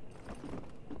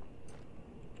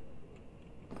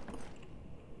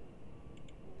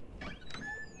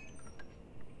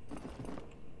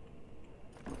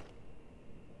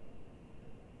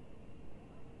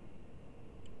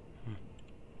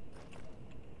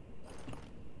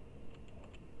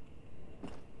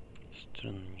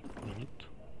 Странно, никого нет.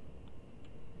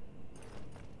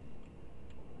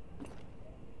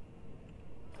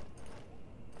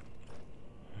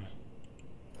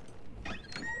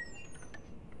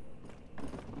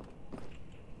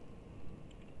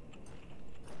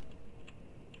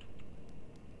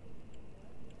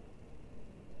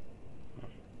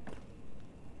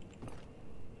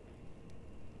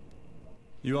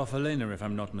 You are Felena, if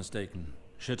I'm not mistaken.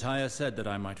 Chataya said that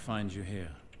I might find you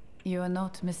here. You are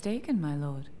not mistaken, my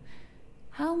lord.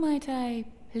 How might I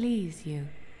please you?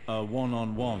 A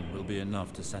one-on-one will be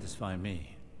enough to satisfy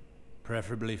me.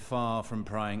 Preferably far from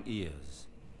prying ears.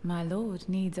 My lord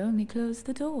needs only close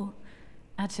the door.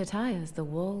 At Chataya's, the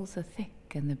walls are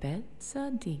thick and the beds are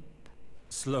deep.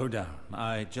 Slow down.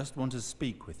 I just want to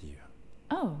speak with you.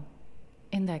 Oh,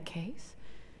 in that case,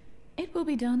 it will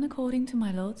be done according to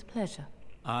my lord's pleasure.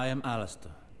 I am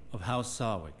Alistair, of House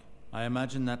Sarwick. I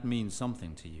imagine that means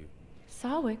something to you.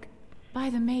 Sarwick?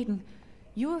 By the maiden,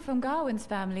 you are from Gawain's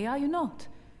family, are you not?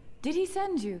 Did he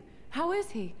send you? How is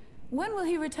he? When will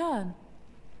he return?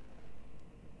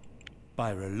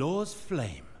 By R'hllor's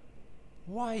flame.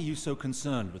 Why are you so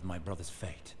concerned with my brother's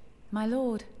fate? My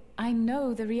lord, I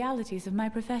know the realities of my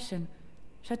profession.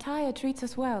 Chataya treats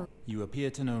us well. You appear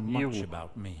to know much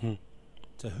about me.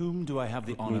 To whom do I have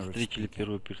the honor of speaking?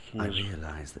 I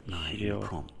realize that my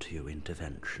impromptu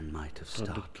intervention might have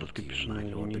startled you, my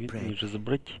lord, but pray,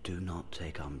 do not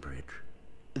take umbrage.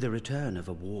 The return of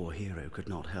a war hero could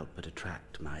not help but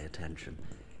attract my attention,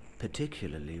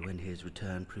 particularly when his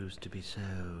return proves to be so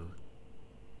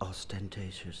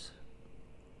ostentatious.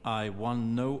 I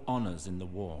won no honors in the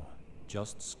war,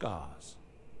 just scars.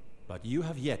 But you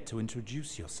have yet to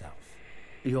introduce yourself.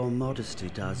 Your modesty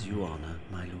does you honor,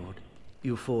 my lord.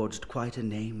 You forged quite a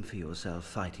name for yourself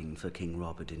fighting for King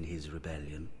Robert in his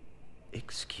rebellion.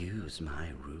 Excuse my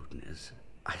rudeness.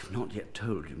 I've not yet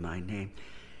told you my name.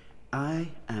 I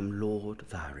am Lord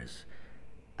Varys,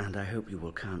 and I hope you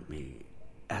will count me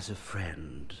as a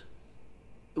friend.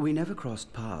 We never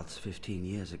crossed paths 15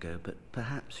 years ago, but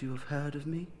perhaps you have heard of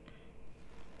me?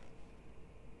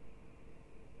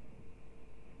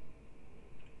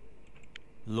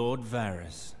 Lord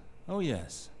Varys. Oh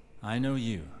yes, I know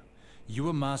you. You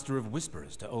were Master of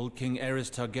Whisperers to old King Aerys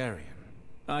Targaryen.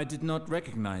 I did not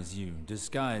recognize you,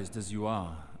 disguised as you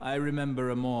are. I remember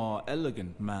a more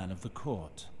elegant man of the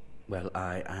court. Well,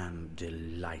 I am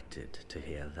delighted to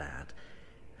hear that.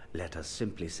 Let us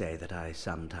simply say that I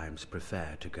sometimes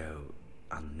prefer to go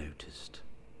unnoticed.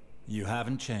 You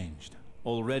haven't changed.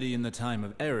 Already in the time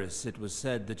of Aerys, it was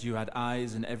said that you had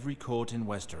eyes in every court in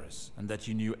Westeros, and that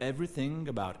you knew everything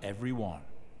about everyone.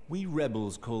 We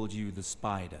rebels called you the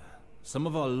Spider. Some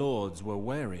of our lords were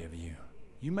wary of you.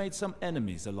 You made some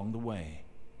enemies along the way.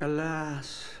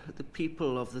 Alas, the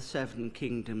people of the Seven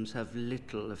Kingdoms have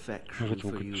little affection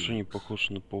for you.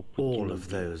 All of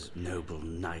those noble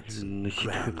knights and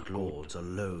grand lords are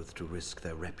loath to risk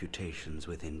their reputations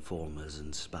with informers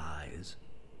and spies.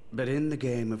 But in the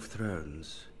Game of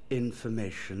Thrones,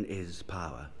 information is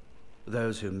power.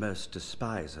 Those who most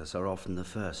despise us are often the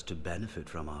first to benefit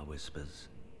from our whispers.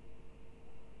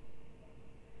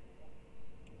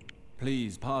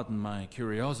 Please pardon my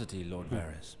curiosity, Lord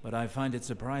Varys, but I find it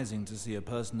surprising to see a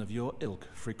person of your ilk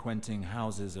frequenting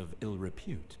houses of ill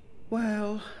repute.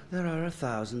 Well, there are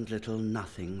 1,000 little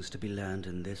nothings to be learned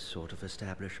in this sort of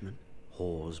establishment.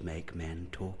 Whores make men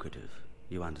talkative,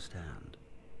 you understand.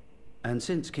 And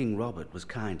since King Robert was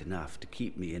kind enough to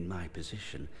keep me in my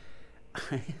position,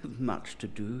 I have much to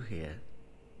do here.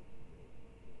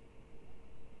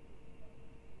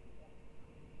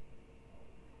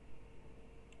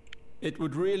 It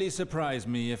would really surprise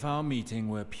me if our meeting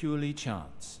were purely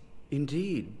chance.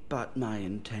 Indeed, but my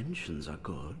intentions are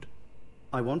good.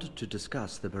 I wanted to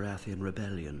discuss the Baratheon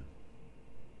rebellion.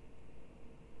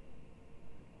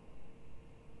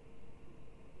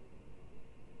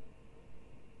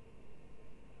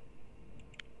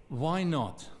 Why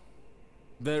not?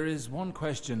 There is one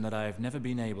question that I've never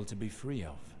been able to be free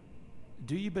of.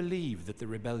 Do you believe that the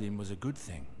rebellion was a good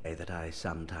thing? That I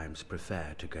sometimes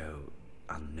prefer to go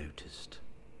unnoticed.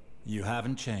 You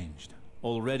haven't changed.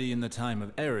 Already in the time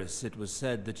of Eris, it was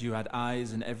said that you had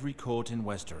eyes in every court in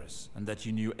Westeros, and that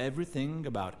you knew everything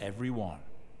about everyone.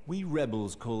 We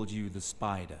rebels called you the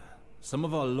Spider. Some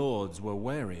of our lords were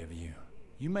wary of you.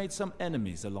 You made some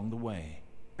enemies along the way.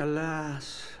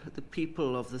 Alas, the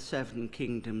people of the Seven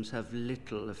Kingdoms have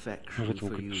little affection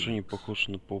for you.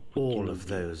 All of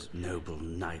those noble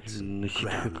knights and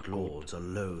grand lords are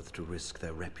loath to risk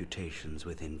their reputations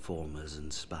with informers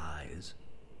and spies.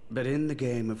 But in the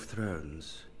Game of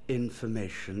Thrones,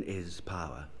 information is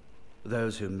power.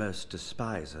 Those who most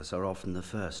despise us are often the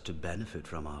first to benefit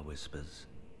from our whispers.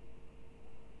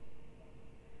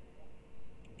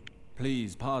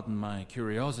 Please pardon my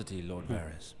curiosity, Lord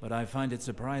Varys, but I find it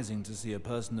surprising to see a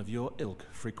person of your ilk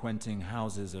frequenting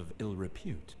houses of ill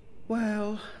repute.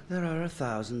 Well, there are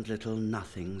 1,000 little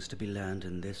nothings to be learned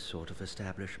in this sort of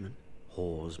establishment.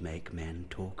 Whores make men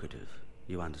talkative,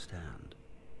 you understand.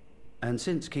 And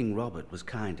since King Robert was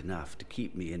kind enough to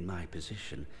keep me in my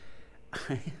position,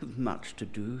 I have much to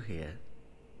do here.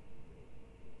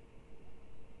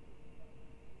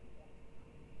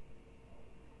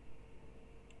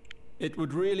 It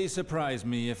would really surprise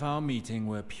me if our meeting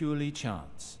were purely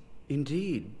chance.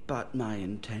 Indeed, but my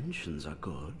intentions are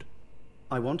good.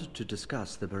 I wanted to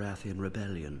discuss the Baratheon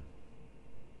rebellion.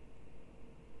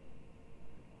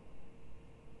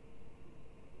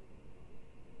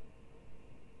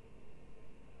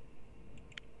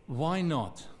 Why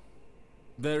not?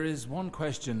 There is one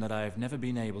question that I've never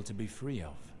been able to be free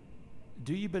of.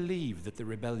 Do you believe that the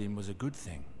rebellion was a good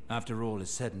thing, after all is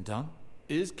said and done?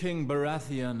 Is King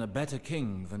Baratheon a better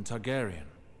king than Targaryen?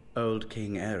 Old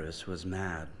King Aerys was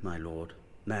mad, my lord.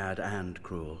 Mad and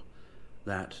cruel.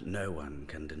 That no one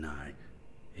can deny.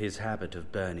 His habit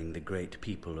of burning the great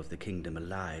people of the kingdom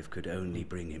alive could only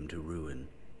bring him to ruin.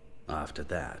 After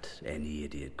that, any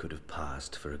idiot could have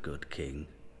passed for a good king.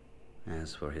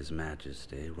 As for his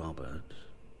majesty, Robert,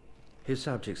 his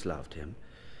subjects loved him.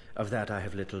 Of that I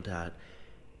have little doubt.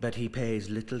 But he pays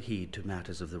little heed to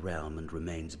matters of the realm and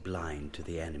remains blind to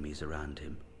the enemies around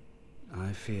him.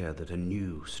 I fear that a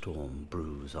new storm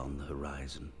brews on the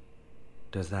horizon.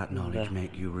 Does that knowledge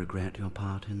make you regret your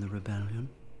part in the rebellion?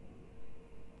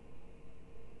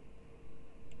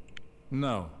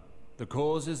 No. The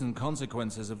causes and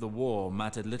consequences of the war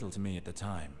mattered little to me at the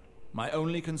time. My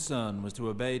only concern was to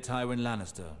obey Tywin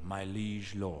Lannister, my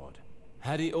liege lord.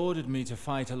 Had he ordered me to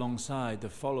fight alongside the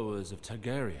followers of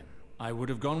Targaryen, I would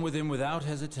have gone with him without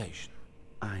hesitation.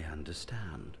 I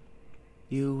understand.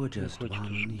 You were just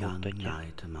one young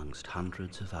knight amongst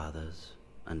hundreds of others,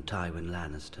 and Tywin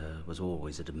Lannister was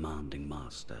always a demanding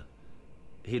master.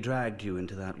 He dragged you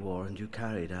into that war and you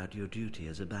carried out your duty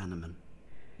as a bannerman.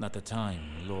 At the time,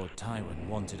 Lord Tywin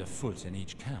wanted a foot in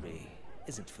each camp.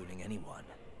 Isn't fooling anyone.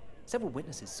 Several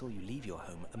witnesses saw you leave your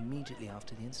home immediately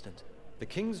after the incident. The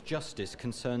King's justice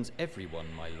concerns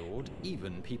everyone, my lord,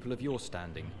 even people of your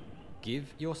standing.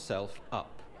 Give yourself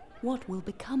up. What will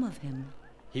become of him?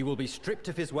 He will be stripped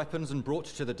of his weapons and brought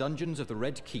to the dungeons of the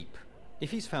Red Keep. If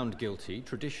he's found guilty,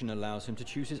 tradition allows him to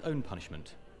choose his own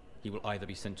punishment. He will either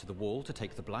be sent to the wall to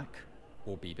take the black,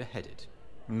 or be beheaded.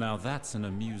 Now that's an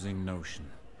amusing notion.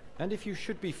 And if you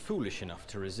should be foolish enough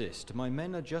to resist, my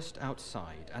men are just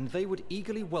outside, and they would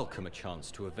eagerly welcome a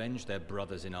chance to avenge their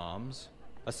brothers in arms.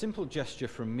 A simple gesture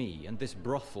from me, and this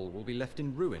brothel will be left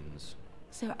in ruins.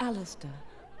 Sir Alistair,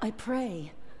 I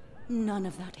pray, none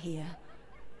of that here.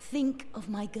 Think of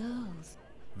my girls.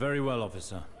 Very well,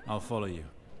 officer. I'll follow you.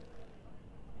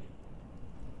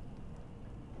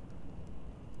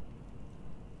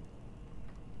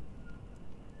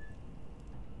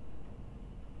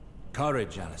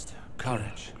 Courage, Alistair.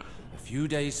 Courage. A few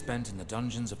days spent in the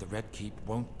dungeons of the Red Keep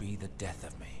won't be the death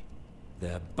of me.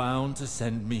 They're bound to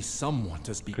send me someone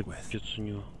to speak with.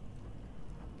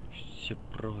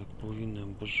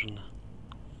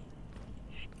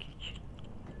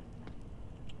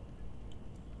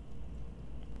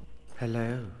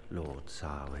 Hello, Lord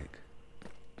Sarwick.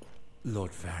 Lord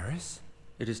Varys?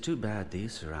 It is too bad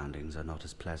these surroundings are not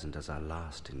as pleasant as our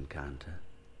last encounter.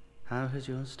 How has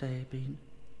your stay been?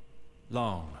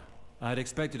 Long. I had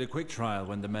expected a quick trial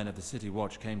when the men of the City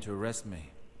Watch came to arrest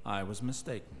me. I was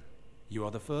mistaken. You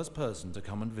are the first person to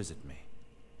come and visit me.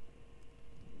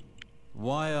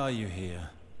 Why are you here?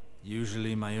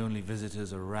 Usually my only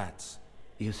visitors are rats.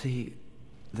 You see,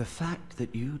 the fact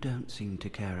that you don't seem to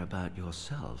care about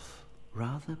yourself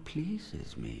rather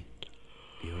pleases me.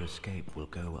 Your escape will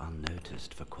go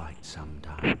unnoticed for quite some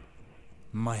time.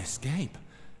 My escape?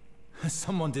 Has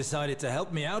someone decided to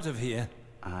help me out of here?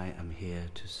 I am here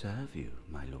to serve you,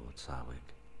 my Lord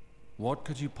Sarwick. What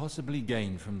could you possibly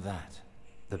gain from that?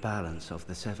 The balance of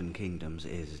the Seven Kingdoms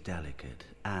is delicate,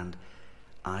 and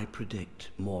I predict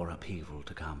more upheaval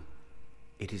to come.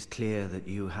 It is clear that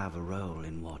you have a role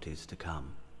in what is to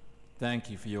come. Thank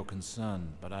you for your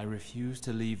concern, but I refuse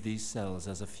to leave these cells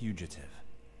as a fugitive.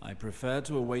 I prefer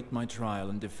to await my trial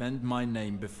and defend my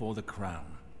name before the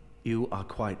crown. You are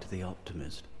quite the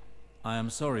optimist. I am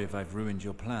sorry if I've ruined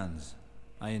your plans.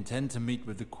 I intend to meet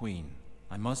with the Queen.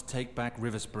 I must take back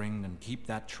Riverspring and keep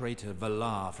that traitor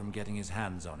Valar from getting his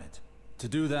hands on it. To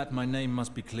do that, my name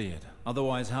must be cleared.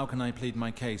 Otherwise, how can I plead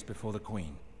my case before the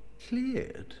Queen?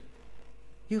 Cleared?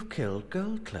 You've killed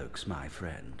Goldcloaks, my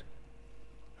friend.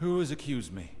 Who has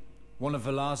accused me? One of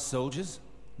Valar's soldiers?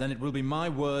 Then it will be my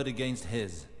word against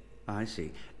his. I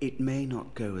see. It may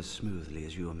not go as smoothly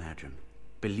as you imagine.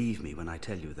 Believe me when I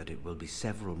tell you that it will be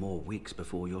several more weeks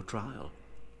before your trial.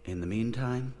 In the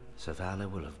meantime, Zavala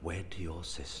will have wed your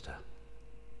sister.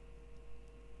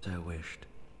 So wished.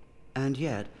 And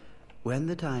yet, when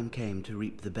the time came to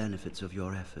reap the benefits of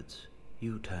your efforts,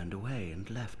 you turned away and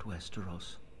left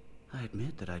Westeros. I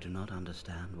admit that I do not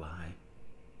understand why.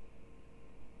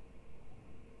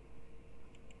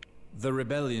 The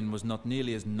rebellion was not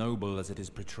nearly as noble as it is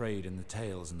portrayed in the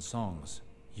tales and songs.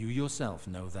 You yourself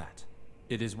know that.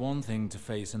 It is one thing to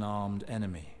face an armed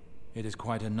enemy. It is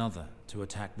quite another to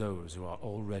attack those who are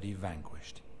already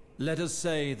vanquished. Let us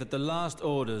say that the last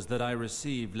orders that I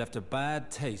received left a bad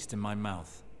taste in my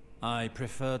mouth. I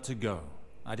prefer to go.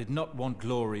 I did not want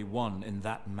glory won in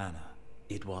that manner.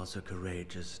 It was a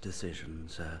courageous decision,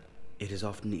 sir. It is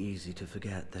often easy to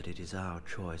forget that it is our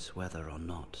choice whether or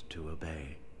not to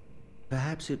obey.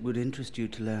 Perhaps it would interest you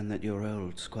to learn that your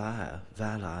old squire,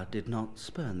 Valar, did not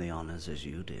spurn the honors as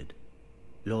you did.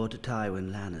 Lord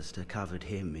Tywin Lannister covered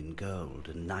him in gold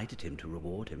and knighted him to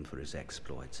reward him for his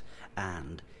exploits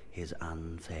and his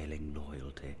unfailing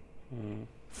loyalty.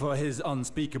 For his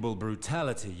unspeakable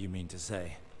brutality, you mean to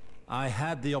say? I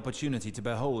had the opportunity to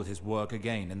behold his work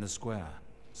again in the square.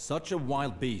 Such a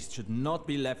wild beast should not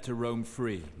be left to roam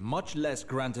free, much less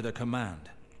granted a command.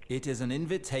 It is an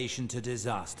invitation to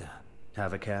disaster.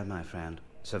 Have a care, my friend.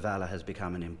 Zavala has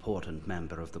become an important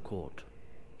member of the court.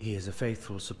 He is a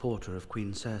faithful supporter of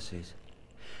Queen Cersei's.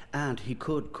 And he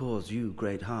could cause you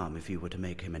great harm if you were to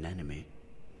make him an enemy.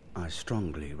 I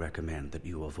strongly recommend that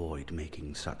you avoid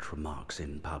making such remarks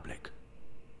in public.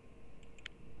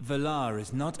 Valar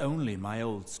is not only my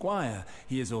old squire,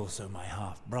 he is also my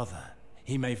half-brother.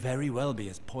 He may very well be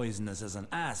as poisonous as an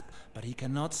asp, but he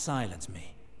cannot silence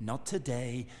me. Not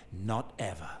today, not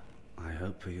ever. I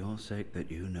hope for your sake that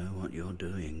you know what you're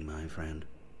doing, my friend.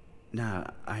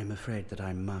 Now, I'm afraid that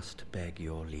I must beg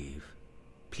your leave.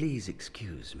 Please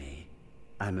excuse me.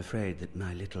 I'm afraid that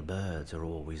my little birds are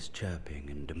always chirping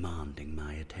and demanding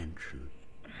my attention.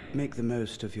 Make the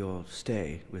most of your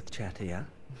stay with Chattia.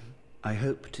 I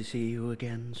hope to see you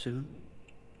again soon.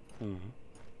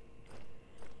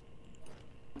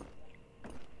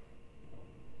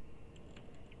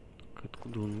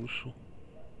 Откуда он вышел?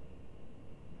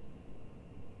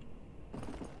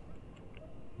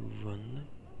 В ванной.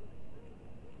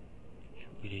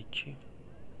 Горячий.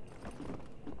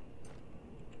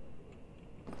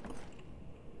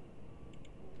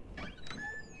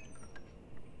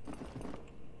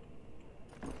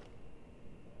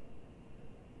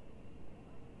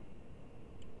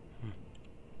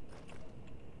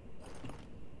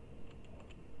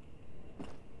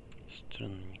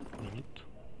 Странно, никого нет.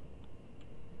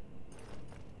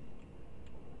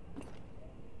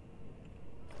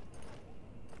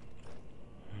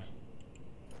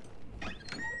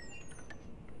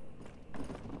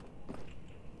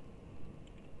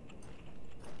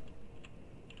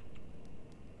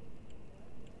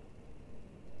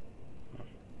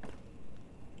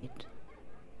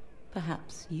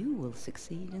 Perhaps you will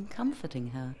succeed in comforting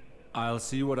her. I'll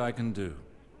see what I can do.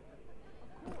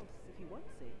 Of course, if he wants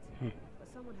it. But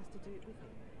someone has to do it with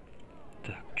him.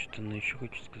 Так, что она еще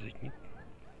хочет сказать, нет?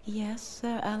 Yes,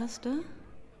 Sir Alistair?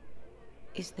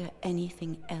 Is there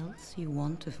anything else you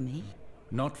want of me?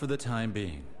 Not for the time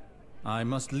being. I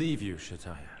must leave you,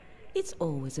 Shataya. It's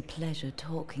always a pleasure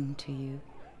talking to you.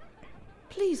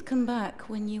 Please come back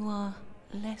when you are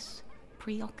less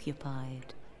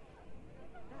preoccupied.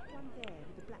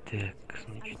 Так,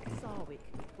 And значит, Sarwick,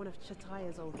 one of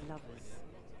Chataya's old lovers.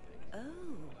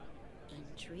 Oh,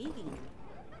 intriguing.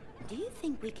 Do you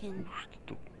think we can...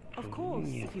 что-то Of course,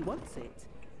 управление. if he wants it.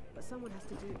 But someone has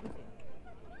to do it with him.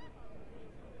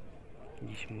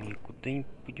 Здесь мы никуда не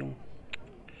пойдем.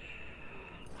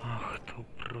 Ах, это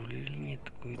управление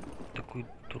такое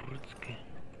дурацкое.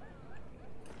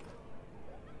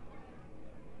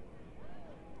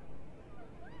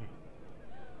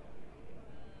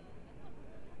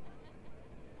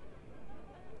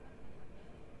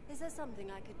 Is there something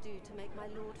I could do to make my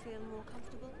lord feel more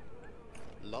comfortable?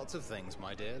 Lots of things,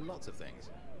 my dear, lots of things.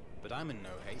 But I'm in no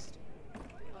haste.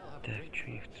 Так, что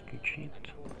у них тут ничего нет?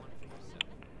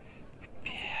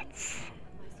 Капец.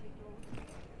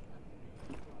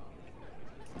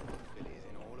 Fillies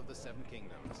in all of the Seven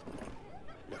Kingdoms.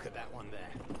 Look at that one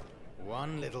there.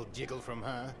 One little jiggle from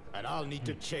her, and I'll need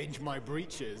to change my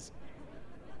breeches.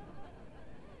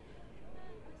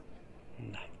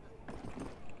 Да.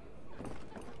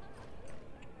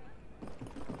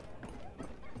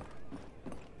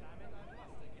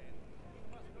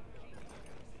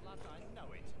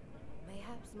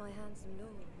 Perhaps my handsome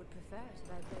lord would prefer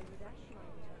that I play with Ashley.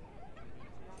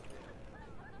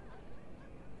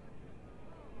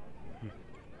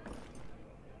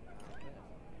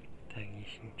 Так,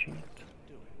 здесь ничего нет.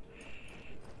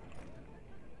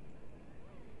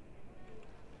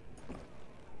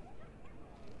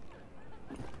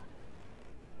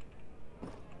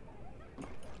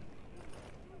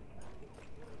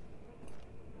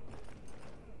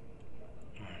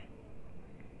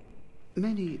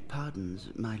 Many pardons,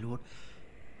 my lord,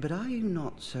 but are you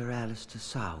not Sir Alistair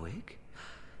Sarwick?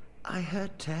 I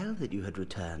heard tell that you had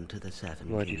returned to the Seven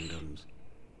Kingdoms.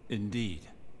 Indeed.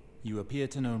 You appear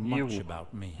to know much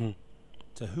about me.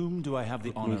 To whom do I have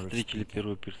the honor of speaking?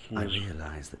 I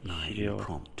realize that my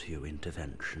impromptu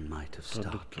intervention might have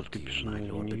startled you, my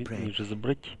lord, but pray,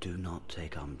 do not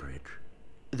take umbrage.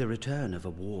 The return of a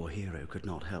war hero could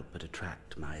not help but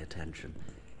attract my attention,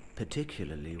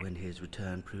 particularly when his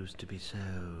return proves to be so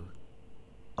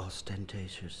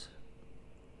ostentatious.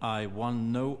 I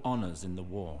won no honors in the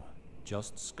war,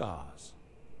 just scars.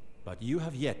 But you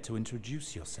have yet to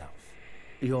introduce yourself.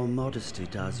 Your modesty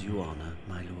does you honor,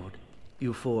 my lord.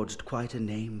 You forged quite a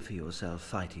name for yourself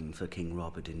fighting for King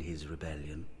Robert in his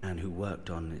rebellion, and who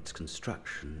worked on its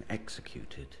construction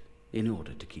executed in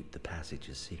order to keep the passage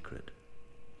a secret.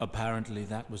 Apparently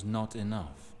that was not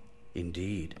enough.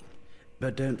 Indeed.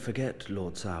 But don't forget,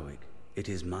 Lord Sarwick, it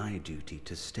is my duty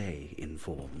to stay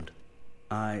informed.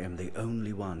 I am the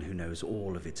only one who knows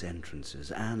all of its entrances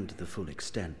and the full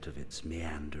extent of its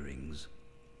meanderings.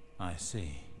 I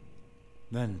see.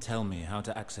 Then tell me how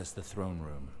to access the throne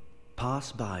room.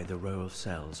 Pass by the row of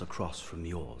cells across from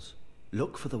yours.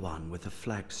 Look for the one with the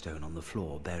flagstone on the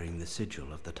floor bearing the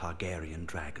sigil of the Targaryen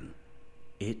dragon.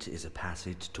 It is a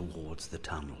passage towards the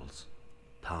tunnels.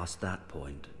 Past that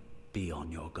point, be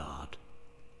on your guard.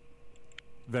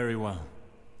 Very well.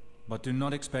 But do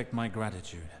not expect my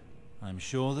gratitude. I'm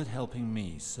sure that helping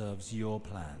me serves your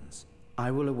plans. I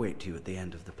will await you at the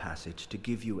end of the passage to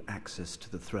give you access to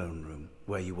the throne room,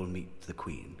 where you will meet the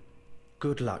Queen.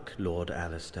 Good luck, Lord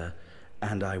Alistair,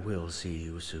 and I will see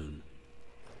you soon.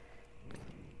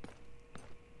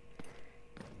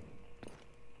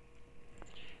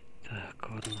 Так,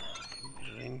 ладно,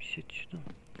 убираемся отсюда.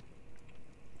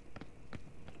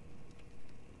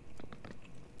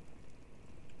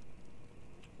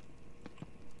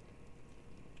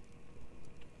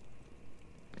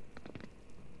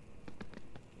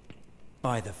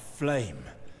 By the flame,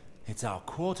 it's our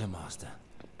quartermaster.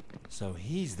 So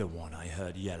he's the one I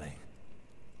heard yelling.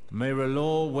 May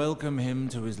R'hllor welcome him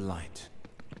to his light.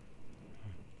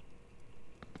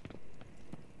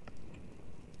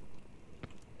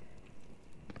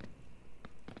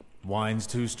 Wine's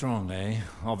too strong, eh?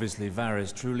 Obviously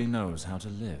Varys truly knows how to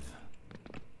live.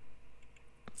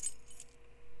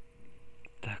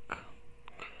 Так.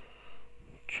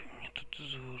 Что у меня тут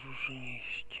за вооружение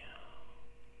есть?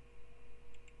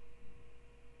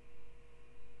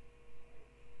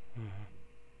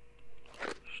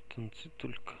 Штанцы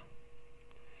только.